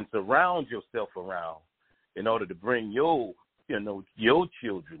that you can surround yourself around in order to bring your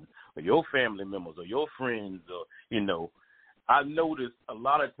children or your family members or your friends, or, you know, I've noticed a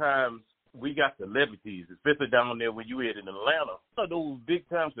lot of times we got celebrities, especially down there when you were in Atlanta. Some of those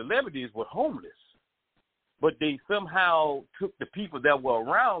big-time celebrities were homeless, but they somehow took the people that were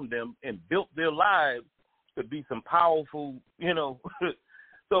around them and built their lives to be some powerful, you know.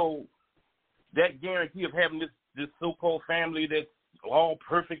 So that guarantee of having this so-called family that's all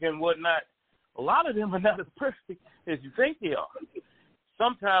perfect and whatnot, a lot of them are not as perfect as you think they are.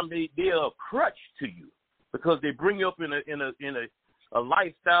 Sometimes they are a crutch to you because they bring you up in a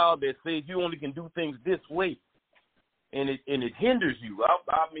lifestyle that says you only can do things this way, and it hinders you.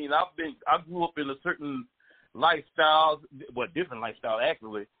 I grew up in a certain lifestyle, well, different lifestyle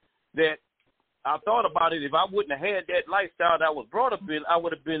actually, that I thought about it. If I wouldn't have had that lifestyle that I was brought up in, I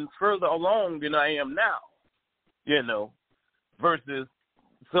would have been further along than I am now, you know, versus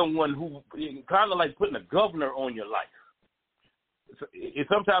someone who kind of like putting a governor on your life.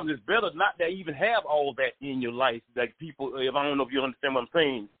 Sometimes it's better not to even have all that in your life. Like people, if I don't know if you understand what I'm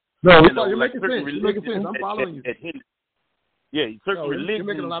saying. No, you're making sense. You're making sense. I'm following you. Certain religions, you're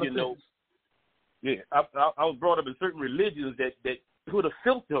making a lot of sense. Yeah, I was brought up in certain religions that put a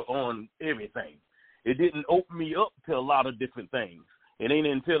filter on everything. It didn't open me up to a lot of different things. It ain't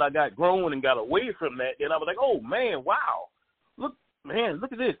until I got grown and got away from that, then I was like, oh, man, wow. Look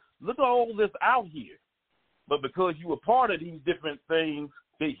at this. Look at all this out here. But because you were part of these different things,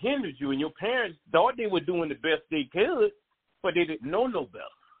 they hindered you, and your parents thought they were doing the best they could, but they didn't know no better.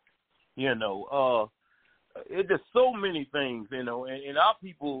 You know, it's just so many things, you know, and our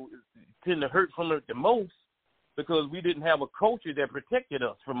people tend to hurt from it the most because we didn't have a culture that protected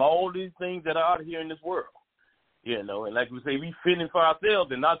us from all these things that are out here in this world. You know, and like we say, we fending for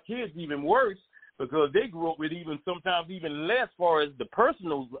ourselves, and our kids even worse because they grew up with sometimes even less as far as the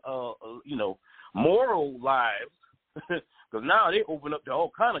personal, you know, moral lives, because now they open up to all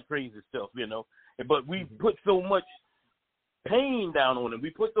kind of crazy stuff, you know. But we put so much pain down on them. We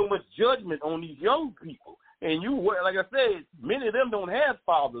put so much judgment on these young people. And like I said, many of them don't have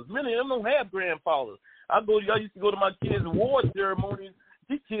fathers. Many of them don't have grandfathers. I used to go to my kids' award ceremonies.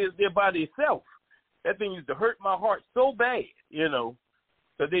 These kids there by themselves. That thing used to hurt my heart so bad, you know.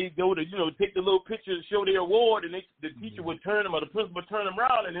 So they go to, you know, take the little picture and show their award, and the teacher would turn them or the principal would turn them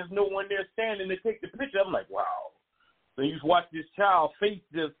around, and there's no one there standing to take the picture. I'm like, wow. So you just watch this child's face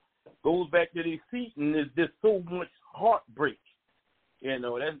just goes back to their seat, and there's just so much heartbreak. You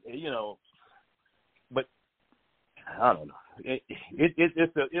know, but I don't know.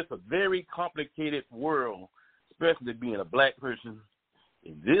 It's a very complicated world, especially being a black person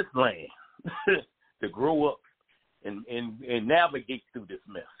in this land, to grow up and navigate through this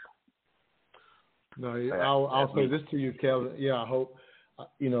mess. No, I'll say this to you, Kelvin. Yeah, I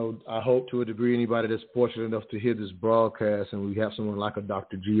hope to a degree anybody that's fortunate enough to hear this broadcast, and we have someone like a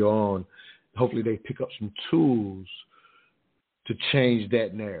Dr. G on, hopefully they pick up some tools to change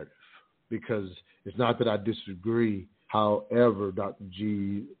that narrative, because it's not that I disagree. However, Dr.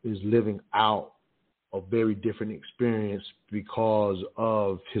 G is living out a very different experience because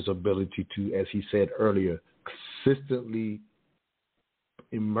of his ability to, as he said earlier, consistently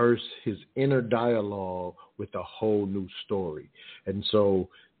immerse his inner dialogue with a whole new story. And so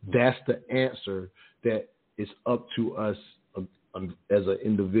that's the answer that is up to us as an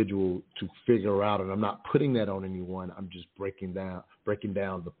individual to figure out. And I'm not putting that on anyone. I'm just breaking down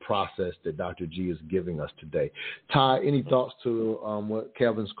the process that Dr. G is giving us today. Ty, any thoughts to what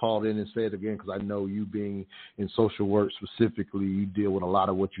Kevin's called in and said again? Because I know you being in social work specifically, you deal with a lot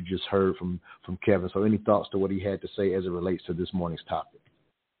of what you just heard from Kevin. So any thoughts to what he had to say as it relates to this morning's topic?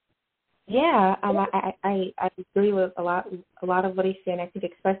 Yeah, I agree with a lot of what he said. I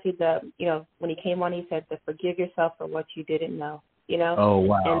think especially when he came on, he said to forgive yourself for what you didn't know. Oh,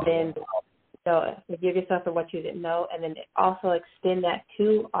 wow. And then forgive yourself for what you didn't know, and then also extend that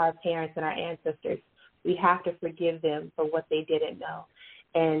to our parents and our ancestors. We have to forgive them for what they didn't know,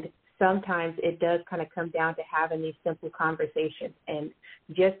 and sometimes it does kind of come down to having these simple conversations. And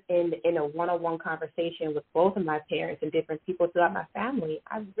just in a one-on-one conversation with both of my parents and different people throughout my family,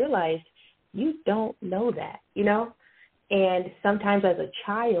 I realized you don't know that, And sometimes as a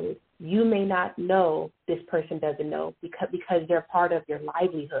child, you may not know this person doesn't know because they're part of your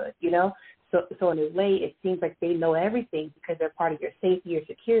livelihood, So in a way, it seems like they know everything because they're part of your safety, your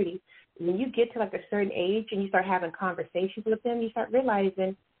security. When you get to like a certain age and you start having conversations with them, you start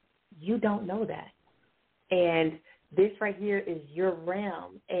realizing you don't know that. And this right here is your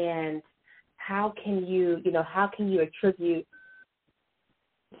realm. And how can you attribute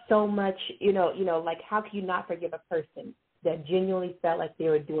so much, like how can you not forgive a person that genuinely felt like they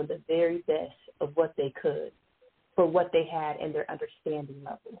were doing the very best of what they could for what they had and their understanding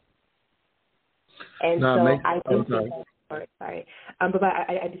level? And I do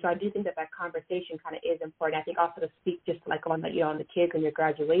think that conversation kind of is important. I think also to speak just like on the kids and your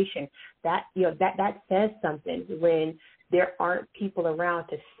graduation, that says something when there aren't people around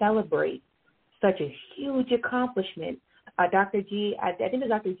to celebrate such a huge accomplishment. Dr. G, I think it was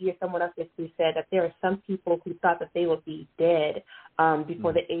Dr. G or someone else who said that there are some people who thought that they would be dead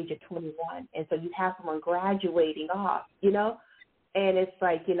before the age of 21, and so you have someone graduating off, And it's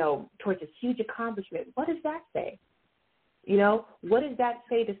like, towards this huge accomplishment. What does that say? What does that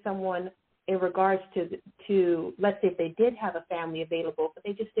say to someone in regards to let's say if they did have a family available, but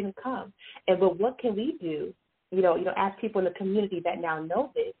they just didn't come? But what can we do, as people in the community that now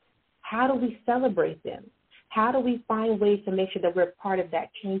know this, how do we celebrate them? How do we find ways to make sure that we're part of that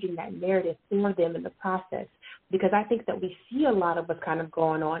changing that narrative for them in the process? Because I think that we see a lot of what's kind of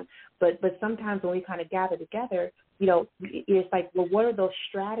going on, but sometimes when we kind of gather together, it's like, well, what are those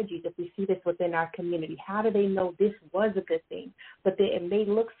strategies if we see this within our community? How do they know this was a good thing? But it may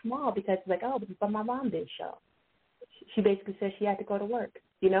look small because it's like, oh, but my mom didn't show. She basically said she had to go to work,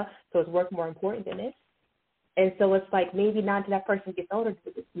 so is work more important than this? And so it's like maybe not until that person gets older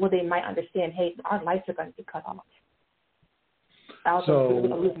will they might understand, hey, our lives are going to be cut off. I'll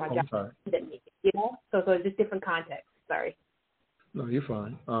lose my job. So it's just different context. Sorry. No, you're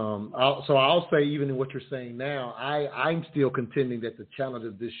fine. I'll say even in what you're saying now, I'm still contending that the challenge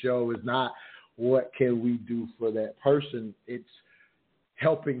of this show is not what can we do for that person. It's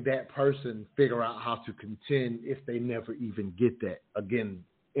helping that person figure out how to contend if they never even get that. Again,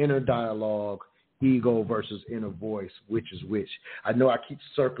 inner dialogue, ego versus inner voice, which is which. I know I keep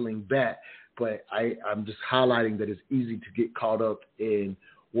circling back, but I'm just highlighting that it's easy to get caught up in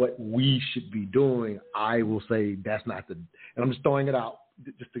what we should be doing. I will say that's not and I'm just throwing it out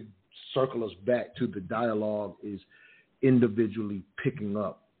just to circle us back to the dialogue is individually picking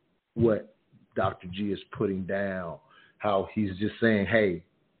up what Dr. G is putting down, how he's just saying, hey,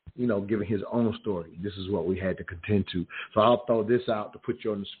 giving his own story. This is what we had to contend to. So I'll throw this out to put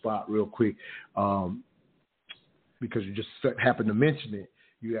you on the spot real quick because you just happened to mention it.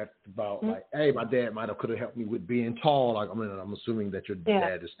 You asked about like, hey, my dad could have helped me with being tall. Like, I'm assuming that your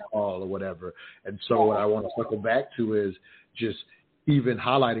dad is tall or whatever. And so what I want to circle back to is just even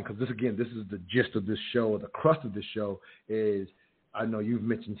highlighting, because this is the gist of this show, or the crust of this show is, I know you've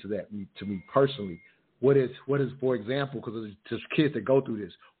mentioned to me personally. What is, for example, because there's kids that go through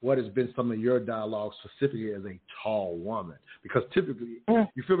this, what has been some of your dialogue specifically as a tall woman? Because typically,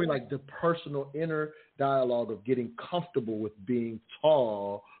 you feel me, like the personal inner dialogue of getting comfortable with being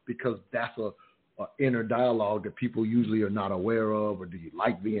tall, because that's a inner dialogue that people usually are not aware of, or do you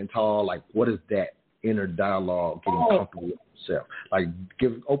like being tall? Like, what is that inner dialogue, getting comfortable with yourself? Like,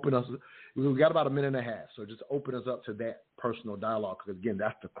 open us. We've got about a minute and a half, so just open us up to that personal dialogue, because again,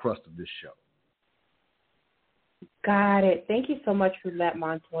 that's the crust of this show. Got it. Thank you so much for that,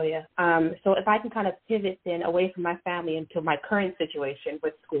 Montoya. So if I can kind of pivot then away from my family into my current situation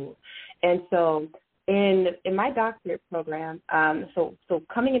with school. And so in my doctorate program, so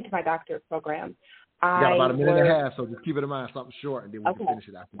coming into my doctorate program, I got about a minute and a half, so just keep it in mind, something short, and then we can finish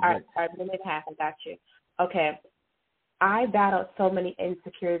it after the break. All right, a minute and a half, I got you. Okay. I battled so many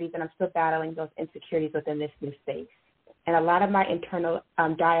insecurities, and I'm still battling those insecurities within this new space. And a lot of my internal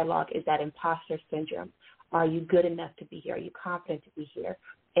dialogue is that imposter syndrome. Are you good enough to be here? Are you confident to be here?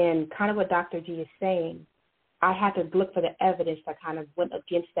 And kind of what Dr. G is saying, I had to look for the evidence that kind of went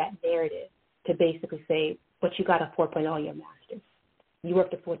against that narrative to basically say, but you got a 4.0 on your master's. You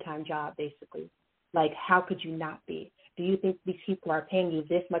worked a full-time job, basically. Like, how could you not be? Do you think these people are paying you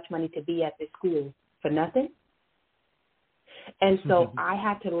this much money to be at this school for nothing? And so I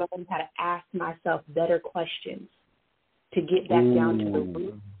had to learn how to ask myself better questions to get back down to the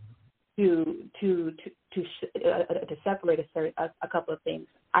root, to separate a couple of things.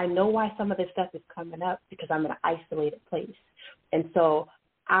 I know why some of this stuff is coming up because I'm in an isolated place, and so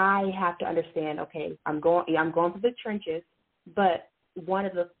I have to understand. Okay, I'm going through the trenches, but one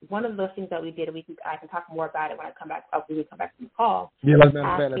of those things that we did, I can talk more about it when we come back from the call. Yeah, let's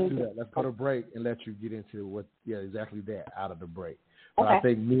do that. Let's go to break and let you get into exactly that out of the break. But okay. I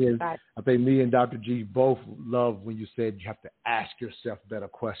think me and Dr. G both love when you said you have to ask yourself better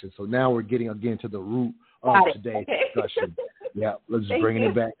questions. So now we're getting again to the root of today's discussion. Yeah, let's just bring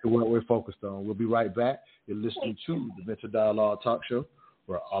it back to what we're focused on. We'll be right back. You're listening to the Mental Dialogue Talk Show,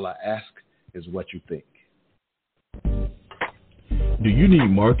 where all I ask is what you think. Do you need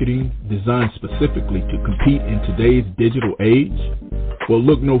marketing designed specifically to compete in today's digital age? Well,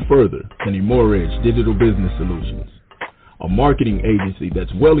 look no further than Emoredge Digital Business Solutions, a marketing agency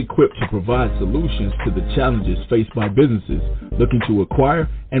that's well equipped to provide solutions to the challenges faced by businesses looking to acquire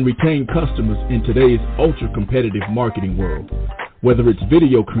and retain customers in today's ultra-competitive marketing world. Whether it's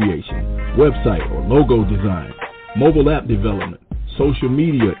video creation, website or logo design, mobile app development, social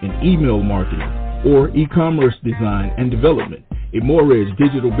media and email marketing, or e-commerce design and development, Emoredge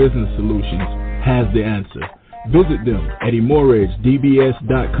Digital Business Solutions has the answer. Visit them at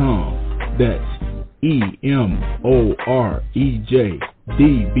emoredgedbs.com. That's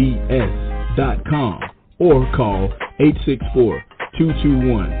EMOREJDBS.com, or call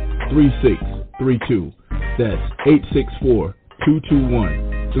 864-221-3632. That's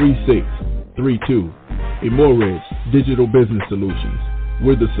 864-221-3632. Emoredge Digital Business Solutions.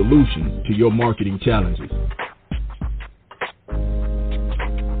 We're the solution to your marketing challenges.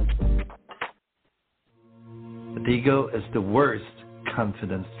 The ego is the worst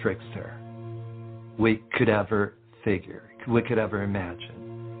confidence trickster we could ever figure, we could ever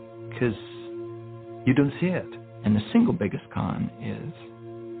imagine, because you don't see it. And the single biggest con is,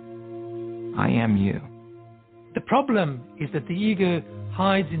 I am you. The problem is that the ego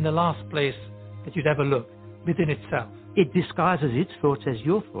hides in the last place that you'd ever look, within itself. It disguises its thoughts as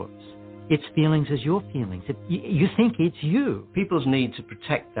your thoughts, its feelings as your feelings. You think it's you. People's need to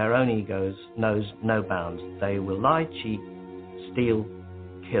protect their own egos knows no bounds. They will lie, cheat, steal,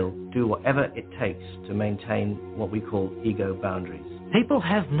 kill, do whatever it takes to maintain what we call ego boundaries. People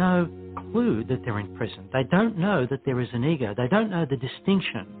have no clue that they're in prison. They don't know that there is an ego. They don't know the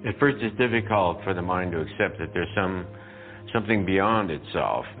distinction. At first it's difficult for the mind to accept that there's something beyond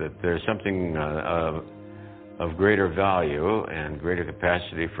itself, that there's something of greater value and greater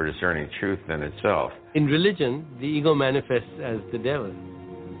capacity for discerning truth than itself. In religion, the ego manifests as the devil.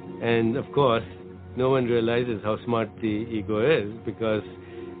 And of course, no one realizes how smart the ego is because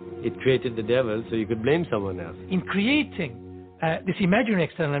it created the devil so you could blame someone else. In creating this imaginary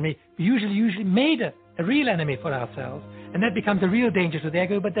external enemy, we usually made a real enemy for ourselves, and that becomes a real danger to the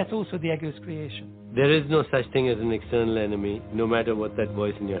ego, but that's also the ego's creation. There is no such thing as an external enemy, no matter what that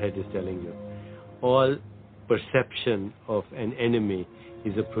voice in your head is telling you. All perception of an enemy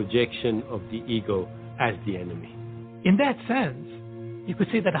is a projection of the ego as the enemy. In that sense, you could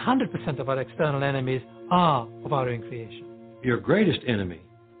say that 100% of our external enemies are of our own creation. Your greatest enemy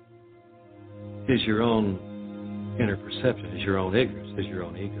is your own inner perception, is your own ignorance, is your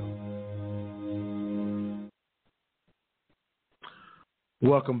own ego.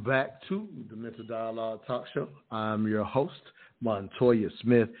 Welcome back to the Mental Dialogue Talk Show. I'm your host, Montoya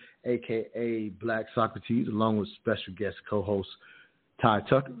Smith, a.k.a. Black Socrates, along with special guest co-host Ty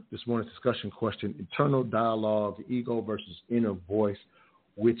Tucker. This morning's discussion question, internal dialogue, the ego versus inner voice,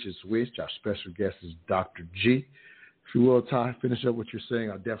 which is which? Our special guest is Dr. G. If you will, Ty, finish up what you're saying.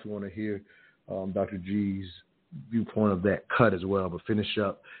 I definitely want to hear Dr. G's viewpoint of that cut as well, but finish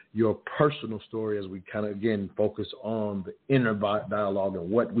up your personal story as we kind of, again, focus on the inner dialogue and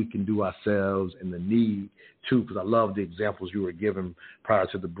what we can do ourselves and the need to, because I love the examples you were given prior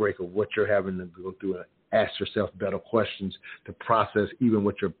to the break of what you're having to go through and ask yourself better questions to process even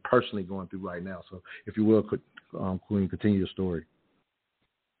what you're personally going through right now. So if you will, Queen, continue your story.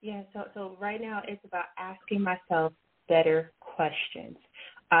 Yeah, so right now it's about asking myself better questions.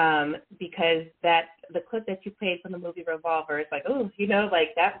 Because the clip that you played from the movie Revolver is like, oh,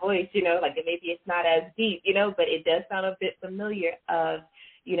 like that voice, like maybe it's not as deep, but it does sound a bit familiar of,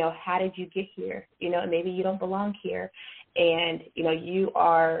 how did you get here? Maybe you don't belong here. And, you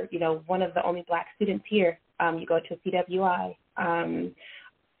are, one of the only Black students here. You go to a PWI.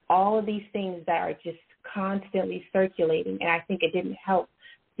 All of these things that are just constantly circulating. And I think it didn't help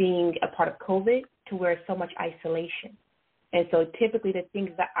being a part of COVID to where so much isolation. And so typically the things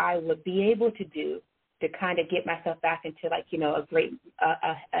that I would be able to do to kind of get myself back into a great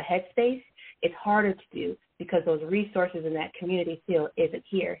a headspace, it's harder to do because those resources in that community feel isn't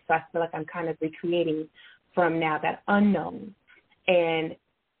here. So I feel like I'm kind of recreating from now that unknown.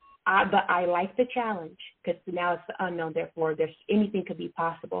 But I like the challenge because now it's the unknown, therefore anything could be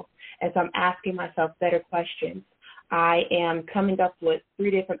possible. And so I'm asking myself better questions. I am coming up with 3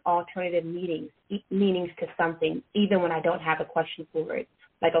 different alternative meanings to something, even when I don't have a question for it.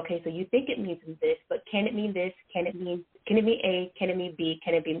 Like, okay, so you think it means this, but can it mean this? Can it mean A? Can it mean B?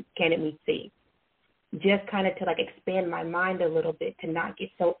 Can it mean C? Just kind of to expand my mind a little bit to not get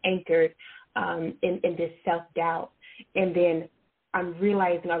so anchored in this self-doubt. And then I'm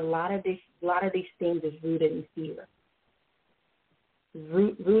realizing a lot of these things is rooted in fear.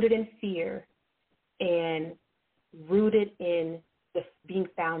 Rooted in fear and rooted in the being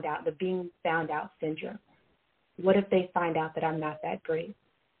found out syndrome. What if they find out that I'm not that great?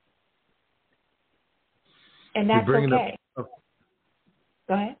 And that's okay.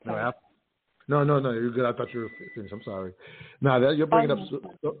 Go ahead. No, you're good. I thought you were finished. I'm sorry. You're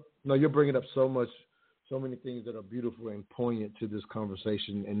bringing up so many things that are beautiful and poignant to this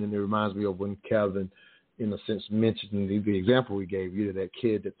conversation. And then it reminds me of when Calvin, in a sense, mentioned the example we gave you, that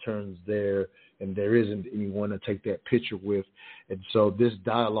kid that turns there and there isn't anyone to take that picture with. And so this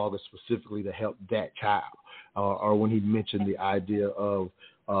dialogue is specifically to help that child. Or when he mentioned the idea of,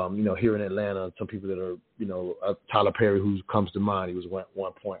 here in Atlanta, some people that are, Tyler Perry, who comes to mind, he was at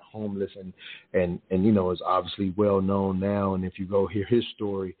one point homeless and is obviously well known now. And if you go hear his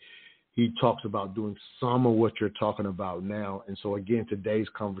story, he talks about doing some of what you're talking about now. And so, again, today's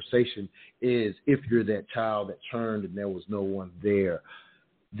conversation is if you're that child that turned and there was no one there,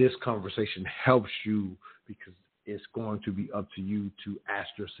 this conversation helps you because it's going to be up to you to ask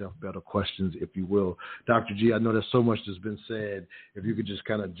yourself better questions, if you will. Dr. G, I know there's so much that's been said. If you could just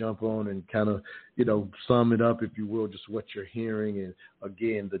kind of jump on and kind of, sum it up, if you will, just what you're hearing. And,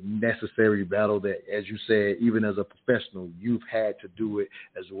 again, the necessary battle that, as you said, even as a professional, you've had to do it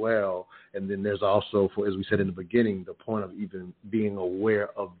as well. And then there's also, as we said in the beginning, the point of even being aware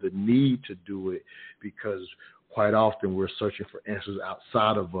of the need to do it, because quite often we're searching for answers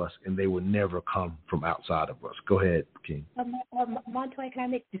outside of us, and they will never come from outside of us. Go ahead, King. Montoya, can I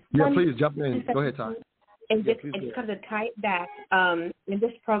make just one? Yeah, please jump in. Go ahead, Ty. And just kind of tie it back, in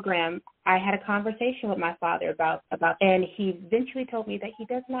this program, I had a conversation with my father about, and he eventually told me that he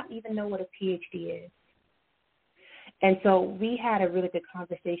does not even know what a PhD is. And so we had a really good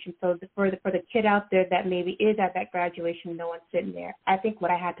conversation. So for the kid out there that maybe is at that graduation, no one's sitting there, I think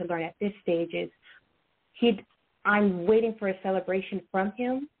what I had to learn at this stage is I'm waiting for a celebration from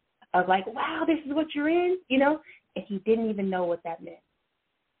him of wow, this is what you're in, and he didn't even know what that meant.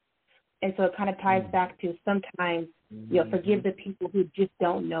 And so it kind of ties back to sometimes, forgive the people who just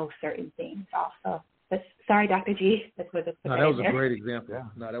don't know certain things also. But sorry, Dr. G. That's what that was a great example. Yeah.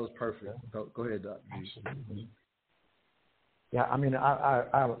 No, that was perfect. Go ahead, Dr. G. Yeah, I mean, I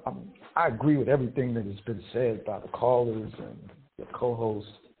agree with everything that has been said by the callers and the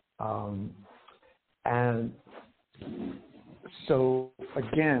co-hosts. And so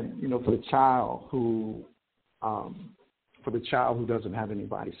again, for the child who doesn't have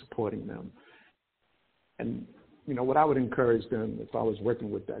anybody supporting them, and what I would encourage them if I was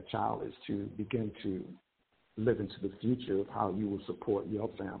working with that child is to begin to live into the future of how you will support your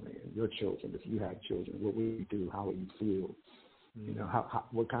family and your children if you have children. What will you do? How will you feel?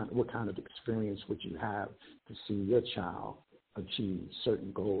 What kind of experience would you have to see your child achieve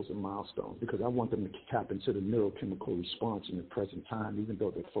certain goals and milestones? Because I want them to tap into the neurochemical response in the present time, even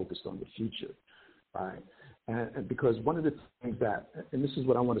though they're focused on the future, right? And because one of the things that, and this is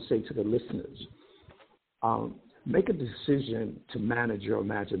what I want to say to the listeners, make a decision to manage your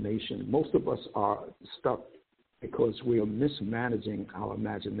imagination. Most of us are stuck because we are mismanaging our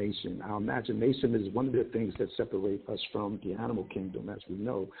imagination. Our imagination is one of the things that separate us from the animal kingdom, as we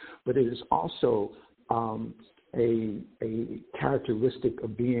know, but it is also a characteristic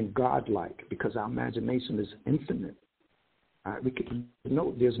of being godlike, because our imagination is infinite.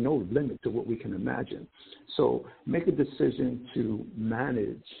 There's no limit to what we can imagine. So make a decision to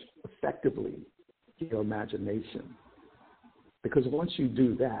manage effectively your imagination, because once you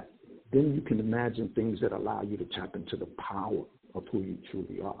do that, then you can imagine things that allow you to tap into the power of who you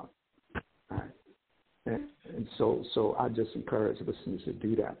truly are. Right? And so I just encourage listeners to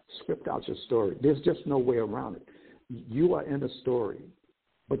do that. Script out your story. There's just no way around it. You are in a story,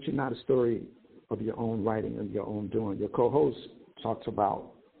 but you're not a story of your own writing and your own doing. Your co-host talks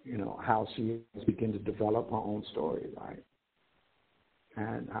about, how she began to develop her own story, right?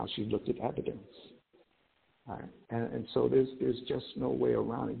 And how she looked at evidence. Right? And so there's just no way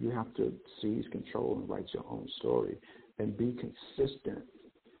around it. You have to seize control and write your own story and be consistent,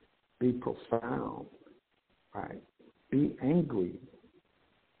 be profound, right? Be angry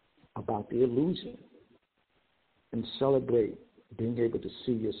about the illusion and celebrate being able to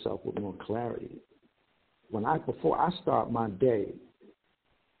see yourself with more clarity. Before I start my day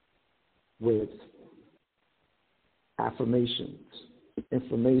with affirmations,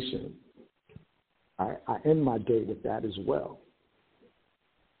 information, I end my day with that as well.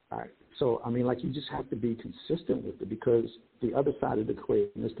 All right. So, you just have to be consistent with it, because the other side of the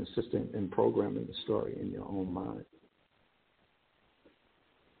equation is consistent in programming the story in your own mind.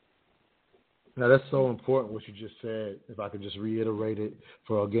 Now, that's so important what you just said. If I could just reiterate it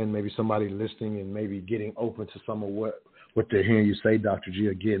for, again, maybe somebody listening and maybe getting open to some of what they're hearing you say, Dr. G.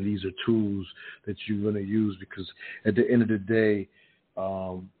 Again, these are tools that you're going to use, because at the end of the day,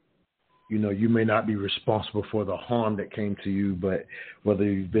 you may not be responsible for the harm that came to you, but whether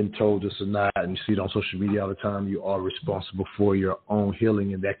you've been told this or not, and you see it on social media all the time, you are responsible for your own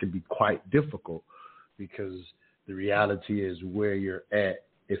healing, and that can be quite difficult, because the reality is where you're at.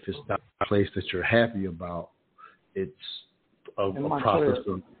 If it's not a place that you're happy about, it's a process.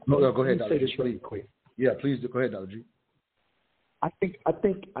 No, go ahead, Dr. G. Really quick. Yeah, please do. Go ahead, Dr. G. I think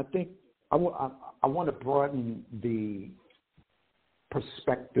I want to broaden the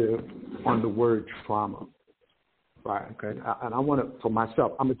perspective on the word trauma, right? Okay. And I want to, for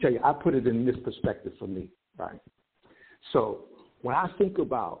myself, I'm going to tell you, I put it in this perspective for me, right? So when I think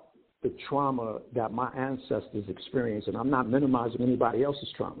about the trauma that my ancestors experienced, and I'm not minimizing anybody else's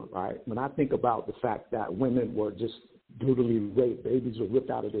trauma, right? When I think about the fact that women were just brutally raped, babies were ripped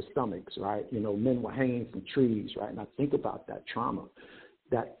out of their stomachs, right? Men were hanging from trees, right? And I think about that trauma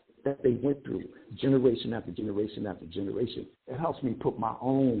that they went through generation after generation after generation. It helps me put my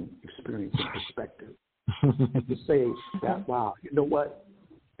own experience in perspective and to say that, wow, you know what?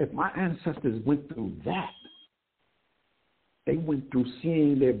 If my ancestors went through that, they went through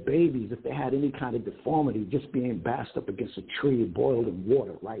seeing their babies, if they had any kind of deformity, just being bashed up against a tree, boiled in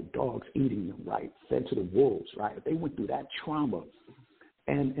water, right? Dogs eating them, right? Fed to the wolves, right? If they went through that trauma,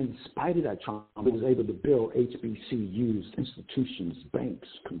 and in spite of that trauma, they was able to build HBCUs, institutions, banks,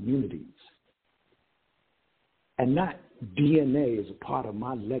 communities. And that DNA is a part of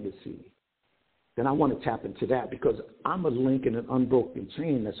my legacy. Then I want to tap into that, because I'm a link in an unbroken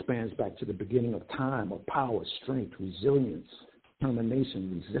chain that spans back to the beginning of time, of power, strength, resilience,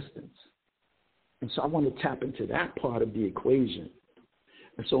 determination, resistance. And so I want to tap into that part of the equation.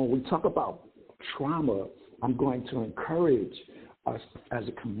 And so when we talk about trauma, I'm going to encourage us as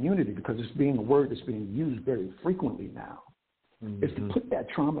a community, because it's being a word that's being used very frequently now, is to put that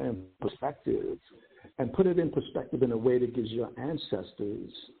trauma in perspective, and put it in perspective in a way that gives your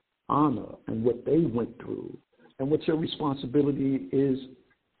ancestors honor and what they went through, and what your responsibility is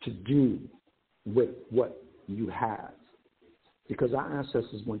to do with what you have. Because our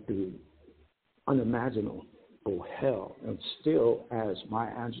ancestors went through unimaginable hell, and still, as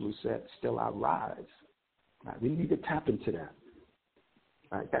Maya Angelou said, still I rise. Right? We need to tap into that.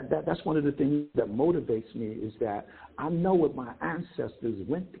 Right? That's one of the things that motivates me, is that I know what my ancestors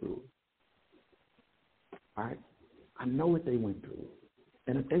went through. Right? I know what they went through.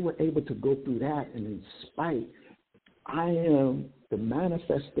 And if they were able to go through that, and in spite, I am the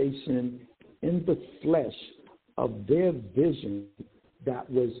manifestation in the flesh of their vision that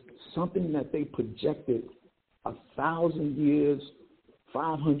was something that they projected 1,000 years,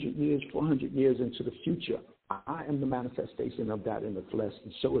 500 years, 400 years into the future. I am the manifestation of that in the flesh,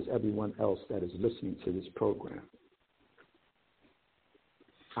 and so is everyone else that is listening to this program.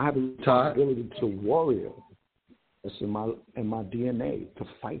 I have a responsibility to warrior. It's in my DNA to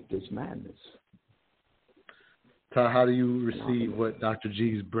fight this madness. Ty, how do you receive what Dr.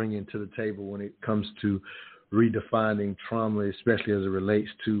 G is bringing to the table when it comes to redefining trauma, especially as it relates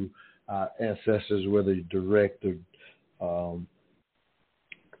to ancestors, whether direct or,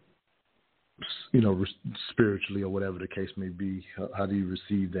 spiritually or whatever the case may be? How do you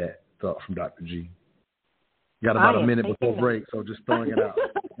receive that thought from Dr. G? You got about a minute before break, so just throwing it out.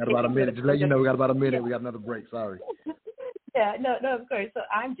 Got about a minute. Just let you know we got about a minute. We got another break. Sorry. Yeah, no, of course. So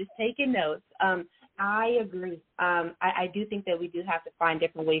I'm just taking notes. I agree. I do think that we do have to find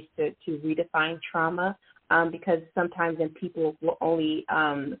different ways to redefine trauma, because sometimes then people will only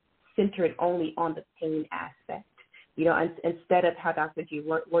center it only on the pain aspect. Instead of how Dr. G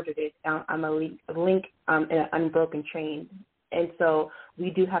worded it, I'm a link in an unbroken chain. And so we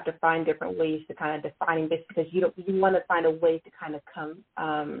do have to find different ways to kind of defining this, because you want to find a way to kind of come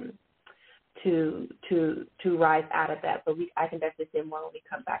to rise out of that. But I can definitely say more when we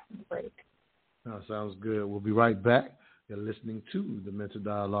come back from the break. Sounds good. We'll be right back. You're listening to the Mental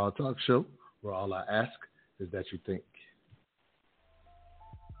Dialogue Talk Show, where all I ask is that you think.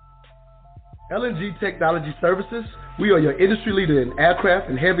 LNG Technology Services, we are your industry leader in aircraft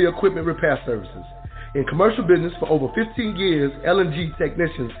and heavy equipment repair services. In commercial business for over 15 years, LNG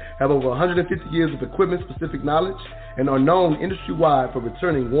technicians have over 150 years of equipment-specific knowledge and are known industry-wide for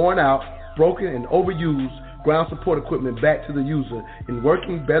returning worn-out, broken, and overused ground support equipment back to the user in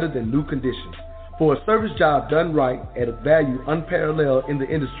working better than new condition. For a service job done right at a value unparalleled in the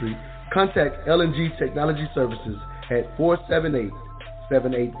industry, contact LNG Technology Services at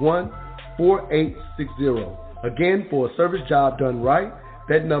 478-781-4860. Again, for a service job done right,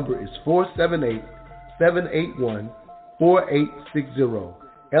 that number is 478-781-4860.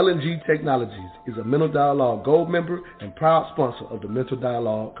 LNG Technologies is a Mental Dialogue Gold member and proud sponsor of the Mental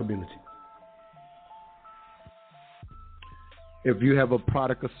Dialogue community. If you have a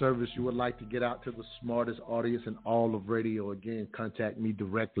product or service you would like to get out to the smartest audience in all of radio, again, contact me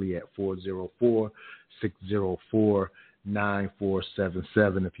directly at 404-604-9477.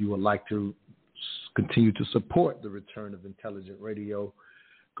 If you would like to continue to support the return of intelligent radio,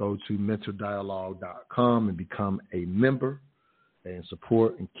 go to mentaldialogue.com and become a member and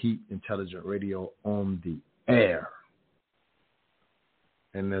support and keep intelligent radio on the air.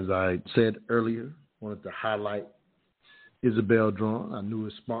 And as I said earlier, I wanted to highlight Isabel Drawn, our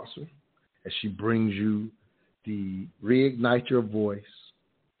newest sponsor, as she brings you the Reignite Your Voice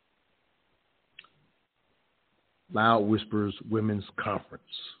Loud Whispers Women's Conference.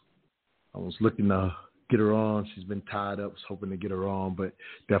 I was looking to get her on. She's been tied up. I was hoping to get her on, but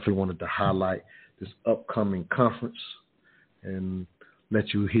definitely wanted to highlight this upcoming conference and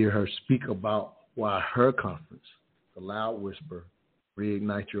let you hear her speak about why her conference, the Loud Whisper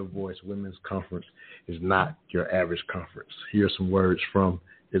Reignite Your Voice Women's Conference, is not your average conference. Here's some words from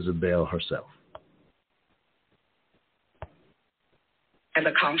Isabel herself. At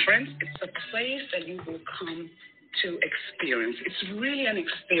the conference, it's a place that you will come to experience. It's really an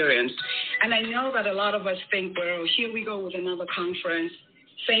experience. And I know that a lot of us think, well, here we go with another conference.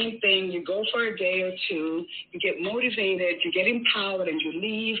 Same thing. You go for a day or two, you get motivated, you get empowered, and you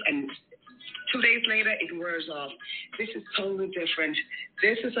leave, and 2 days later, it wears off. This is totally different.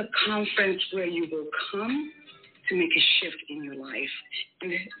 This is a conference where you will come to make a shift in your life.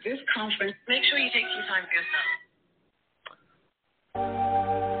 And this conference, make sure you take some time for yourself.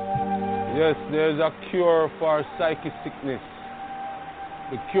 Yes, there's a cure for psychic sickness.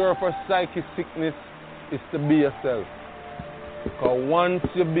 The cure for psychic sickness is to be yourself. Because once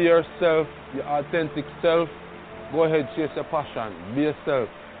you be yourself, your authentic self, go ahead, chase your passion. Be yourself.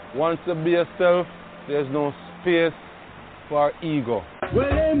 Once you be yourself, there's no space for ego.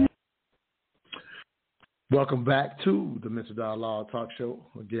 Welcome back to the Mental Dialogue Talk Show.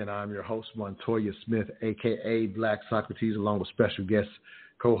 Again, I'm your host, Montoya Smith, a.k.a. Black Socrates, along with special guest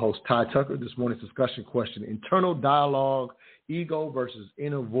co-host Ty Tucker. This morning's discussion question, internal dialogue, ego versus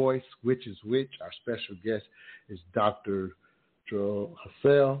inner voice, which is which? Our special guest is Dr. Gerald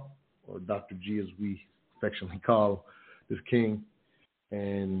Hassell, or Dr. G as we affectionately call this king.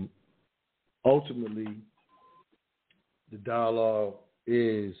 And ultimately, the dialogue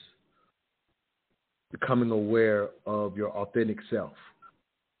is becoming aware of your authentic self.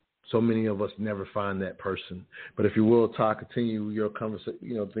 So many of us never find that person. But if you will, Todd, continue your conversation,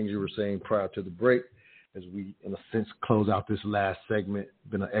 things you were saying prior to the break, as we, in a sense, close out this last segment.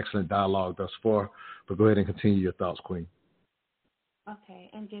 Been an excellent dialogue thus far. But go ahead and continue your thoughts, Queen. Okay,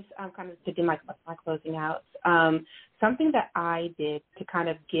 and just kind of to do my closing out, something that I did to kind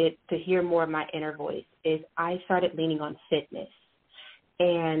of get to hear more of my inner voice is I started leaning on fitness.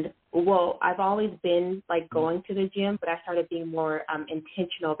 And, well, I've always been, going to the gym, but I started being more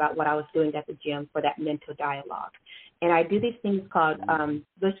intentional about what I was doing at the gym for that mental dialogue. And I do these things called,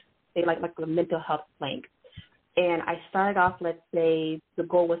 they like a mental health plank. And I started off, let's say the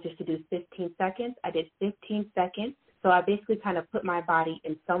goal was just to do 15 seconds. I did 15 seconds. So I basically kind of put my body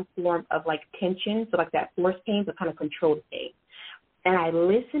in some form of tension, so that force pain, but kind of controlled pain. And I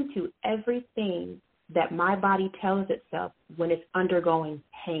listened to everything that my body tells itself when it's undergoing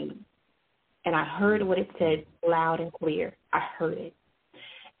pain. And I heard what it said loud and clear. I heard it.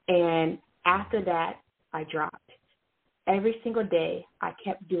 And after that, I dropped. Every single day, I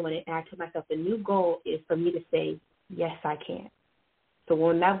kept doing it, and I told myself the new goal is for me to say, yes, I can. So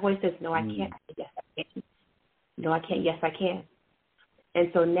when that voice says, no, I can't, I say, yes, I can. No, I can't. Yes, I can. And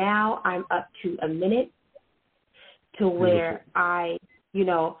so now I'm up to a minute to where I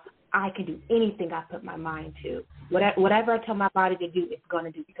I can do anything I put my mind to. Whatever I tell my body to do, it's going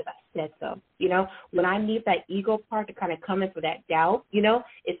to do because I said so. You know, when I need that ego part to kind of come in for that doubt, you know,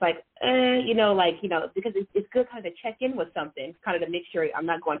 it's like, because it's good kind of to check in with something, kind of to make sure I'm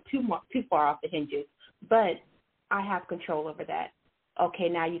not going too far off the hinges. But I have control over that. Okay,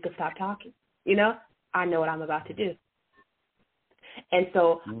 now you can stop talking. You know, I know what I'm about to do. And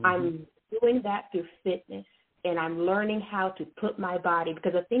so I'm doing that through fitness. And I'm learning how to put my body,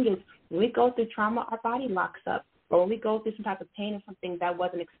 because the thing is, when we go through trauma, our body locks up. Or when we go through some type of pain or something that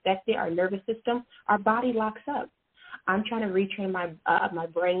wasn't expected, our nervous system, our body locks up. I'm trying to retrain my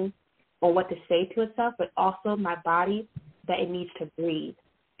brain on what to say to itself, but also my body that it needs to breathe.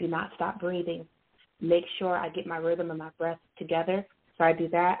 Do not stop breathing. Make sure I get my rhythm and my breath together. So I do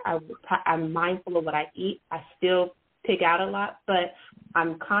that. I'm mindful of what I eat. I still pig out a lot, but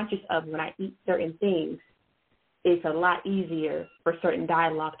I'm conscious of when I eat certain things, it's a lot easier for certain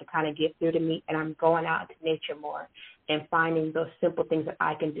dialogue to kind of get through to me, and I'm going out into nature more and finding those simple things that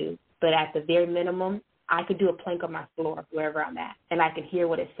I can do. But at the very minimum, I could do a plank on my floor wherever I'm at, and I can hear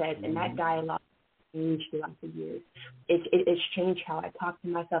what it says, and that dialogue changed throughout the years. It's changed how I talk to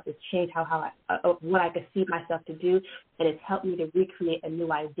myself. It's changed what I could see myself to do, and it's helped me to recreate a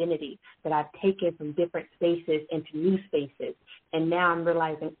new identity that I've taken from different spaces into new spaces. And now I'm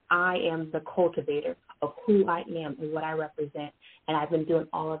realizing I am the cultivator of who I am and what I represent, and I've been doing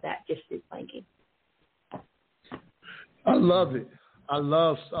all of that just through planking. I love it. I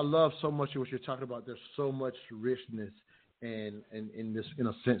love so much of what you're talking about. There's so much richness. And in this, in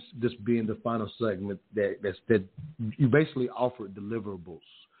a sense, this being the final segment, that you basically offered deliverables,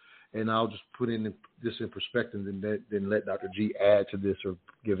 and I'll just put this in perspective, and then let Dr. G add to this or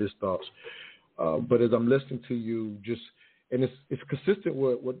give his thoughts. But as I'm listening to you, and it's consistent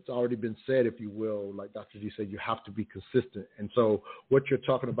with what's already been said, if you will. Like Dr. G said, you have to be consistent. And so what you're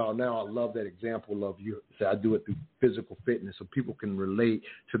talking about now, I love that example of you say, I do it through physical fitness, so people can relate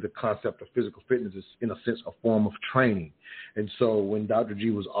to the concept of physical fitness is, in a sense, a form of training. And so when Dr. G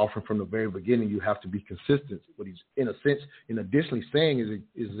was offering from the very beginning, you have to be consistent. What he's, in a sense, in additionally saying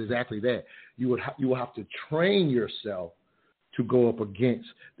is exactly that. You will have to train yourself to go up against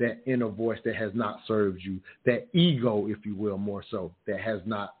that inner voice that has not served you, that ego, if you will, more so, that has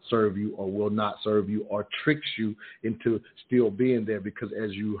not served you or will not serve you or tricks you into still being there. Because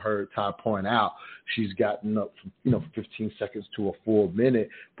as you heard Ty point out, she's gotten up from 15 seconds to a full minute,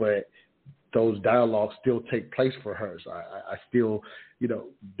 but those dialogues still take place for her. So I still,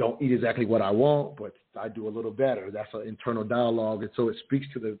 don't eat exactly what I want, but I do a little better. That's an internal dialogue. And so it speaks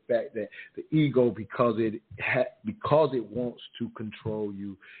to the fact that the ego, because it wants to control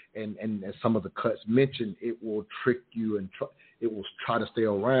you, and as some of the cuts mentioned, it will trick you and it will try to stay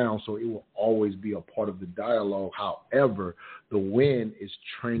around, so it will always be a part of the dialogue. However, the win is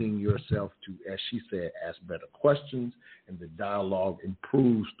training yourself to, as she said, ask better questions, and the dialogue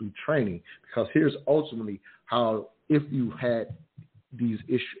improves through training. Because here's ultimately how, if you had these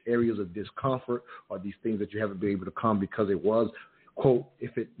areas of discomfort or these things that you haven't been able to come because it was, quote,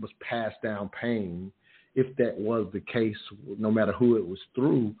 if it was passed down pain, if that was the case, no matter who it was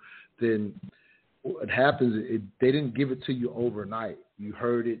through, then what happens, they didn't give it to you overnight. You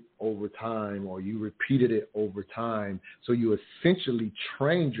heard it over time, or you repeated it over time. So you essentially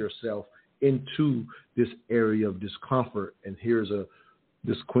trained yourself into this area of discomfort. And here's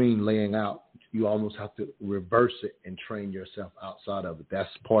this queen laying out. You almost have to reverse it and train yourself outside of it. That's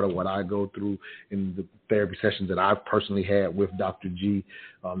part of what I go through in the therapy sessions that I've personally had with Dr. G.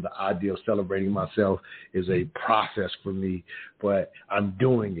 The idea of celebrating myself is a process for me, but I'm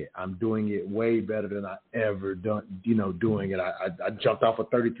doing it. I'm doing it way better than I ever done, doing it. I jumped off a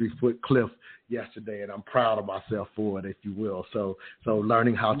 33-foot cliff yesterday, and I'm proud of myself for it, if you will. So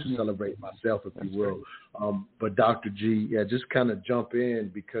learning how to celebrate myself, if you will. But Dr. G, just kind of jump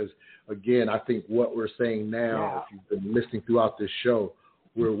in, because, again, I think what we're saying now, if you've been listening throughout this show,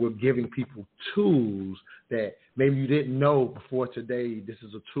 we're giving people tools that maybe you didn't know before today. This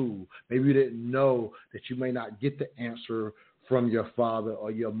is a tool. Maybe you didn't know that you may not get the answer from your father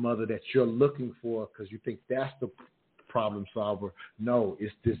or your mother that you're looking for because you think that's the problem solver. No,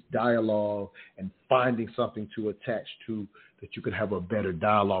 it's this dialogue and finding something to attach to that you can have a better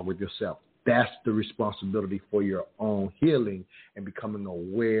dialogue with yourself. That's the responsibility for your own healing and becoming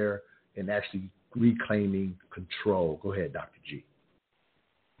aware and actually reclaiming control. Go ahead, Dr. G.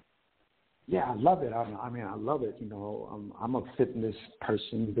 Yeah, I love it. I love it. I'm a fitness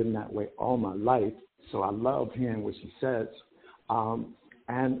person, been that way all my life. So I love hearing what she says.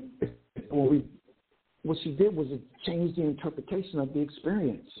 And what she did was it changed the interpretation of the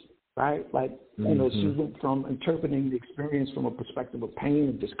experience, right? Like, you know, she went from interpreting the experience from a perspective of pain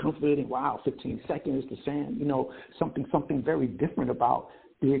and discomfort and, wow, 15 seconds to saying, you know, something very different about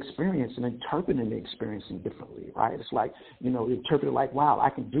the experience and interpreting the experience differently, right? It's like, you know, interpret it like, wow,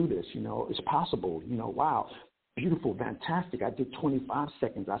 I can do this, you know, it's possible, you know, wow, beautiful, fantastic. I did 25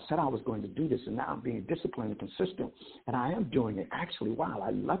 seconds. I said I was going to do this, and now I'm being disciplined and consistent, and I am doing it. Actually, wow, I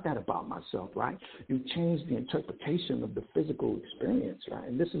love that about myself, right? You change the interpretation of the physical experience, right?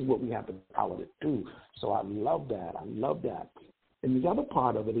 And this is what we have the power to do. So I love that. I love that. And the other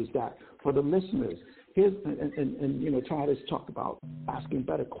part of it is that for the listeners, here's, and you know, Todd talked about asking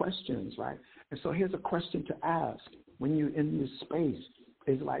better questions, right? And so here's a question to ask when you're in this space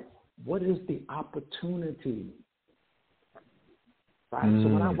is like, what is the opportunity? Right? So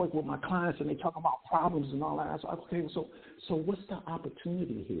when I work with my clients and they talk about problems and all that, I say, okay, so what's the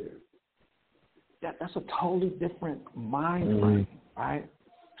opportunity here? That's a totally different mind frame, right?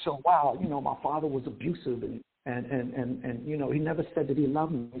 So, wow, you know, my father was abusive and you know, he never said that he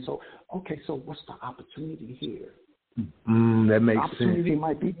loved me. So, okay, so what's the opportunity here? That makes sense. The opportunity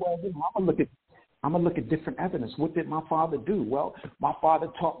might be, well, you know, I'm gonna look at different evidence. What did my father do? Well, my father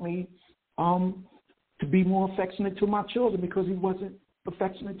taught me to be more affectionate to my children because he wasn't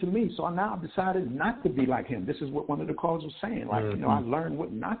affectionate to me. So now I've decided not to be like him. This is what one of the callers was saying. Like, you know, I learned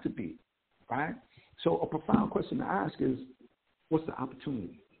what not to be, right? So a profound question to ask is, what's the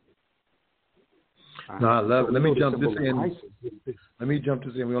opportunity? No, I love it. Let me jump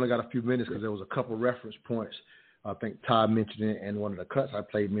this in. We only got a few minutes because there was a couple reference points. I think Todd mentioned it, and one of the cuts I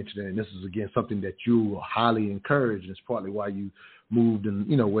played mentioned it. And this is, again, something that you highly encourage, and it's partly why you moved and,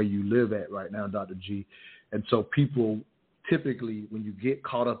 you know, where you live at right now, Dr. G. And so people typically, when you get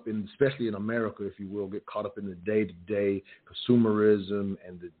caught up in, especially in America, if you will, get caught up in the day-to-day consumerism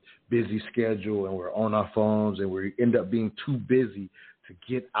and the busy schedule, and we're on our phones, and we end up being too busy to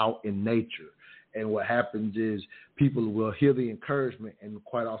get out in nature. And what happens is people will hear the encouragement, and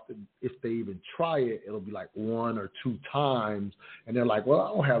quite often, if they even try it, it'll be like 1 or 2 times. And they're like, well, I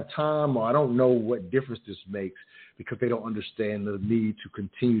don't have time, or I don't know what difference this makes, because they don't understand the need to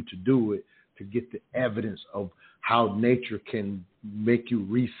continue to do it, to get the evidence of how nature can make you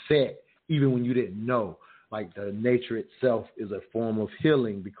reset, even when you didn't know. Like the nature itself is a form of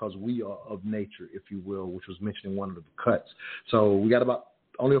healing because we are of nature, if you will, which was mentioned in one of the cuts. So we got about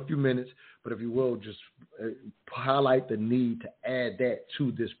only a few minutes, but if you will, just highlight the need to add that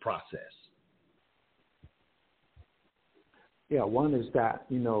to this process. Yeah, one is that,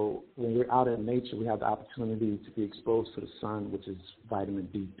 you know, when we're out in nature, we have the opportunity to be exposed to the sun, which is vitamin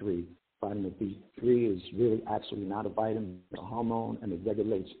D3. Vitamin D3 is really actually not a vitamin, it's a hormone, and it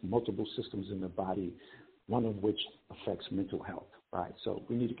regulates multiple systems in the body, one of which affects mental health, right? So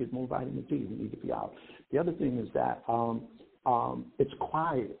we need to get more vitamin D. We need to be out. The other thing is that it's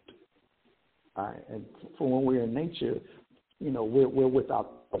quiet. Right? And for when we're in nature, you know, we're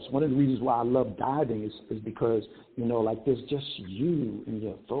without us. One of the reasons why I love diving is because, you know, like there's just you and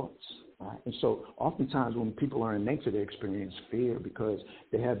your thoughts. Right? And so oftentimes when people are in nature, they experience fear because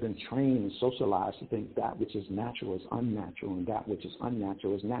they have been trained and socialized to think that which is natural is unnatural and that which is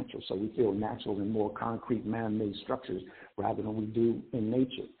unnatural is natural. So we feel natural in more concrete man-made structures rather than we do in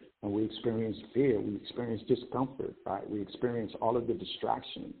nature. And we experience fear, we experience discomfort, right? We experience all of the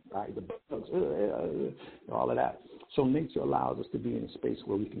distraction, right? The bugs, all of that. So nature allows us to be in a space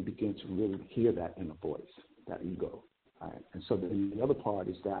where we can begin to really hear that inner voice, that ego, right? And so then the other part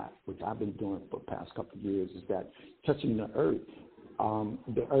is that, which I've been doing for the past couple of years, is that touching the earth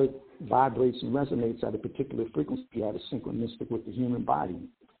vibrates and resonates at a particular frequency that is synchronistic with the human body.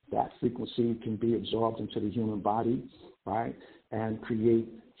 That frequency can be absorbed into the human body, right, and create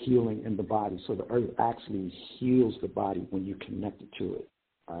healing in the body. So the earth actually heals the body when you connect it to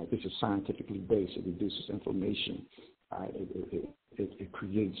it. This is scientifically based. It reduces inflammation. It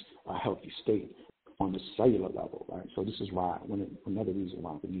creates a healthy state on the cellular level. Right? So this is why, another reason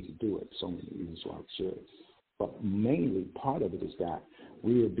why we need to do it. So many reasons why we should. But mainly part of it is that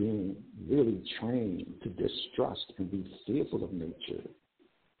we are being really trained to distrust and be fearful of nature.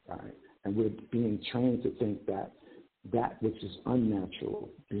 Right? And we're being trained to think that which is unnatural,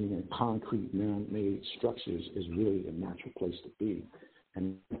 being in concrete, man-made structures, is really a natural place to be.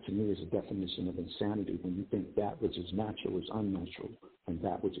 And that, to me, is a definition of insanity when you think that which is natural is unnatural and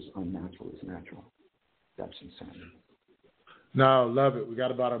that which is unnatural is natural. That's insanity. No, love it. We got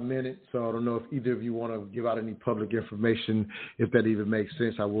about a minute, so I don't know if either of you want to give out any public information, if that even makes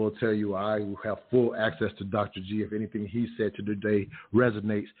sense. I will tell you I will have full access to Dr. G. If anything he said today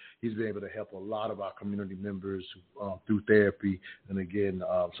resonates, he's been able to help a lot of our community members through therapy. And again,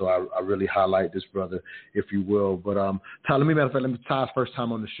 so I really highlight this brother, if you will. But Ty, let me Ty's first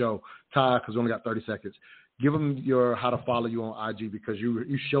time on the show. Ty, because we only got 30 seconds. Give them your how to follow you on IG, because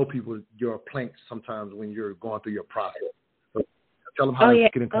you show people your planks sometimes when you're going through your process. So tell them how to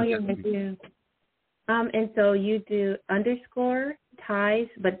get in contact with you. And so you do _Ties,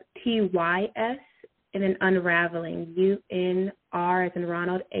 but TYS, and then Unraveling, UNR as in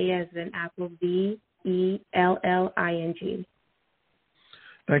Ronald, A as in Apple, VELLING.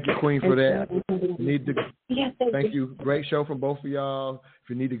 Thank you, Queen, for that. Thank you. Great show from both of y'all. If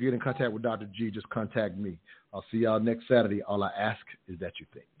you need to get in contact with Dr. G, just contact me. I'll see y'all next Saturday. All I ask is that you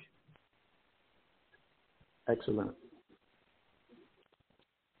think. Excellent.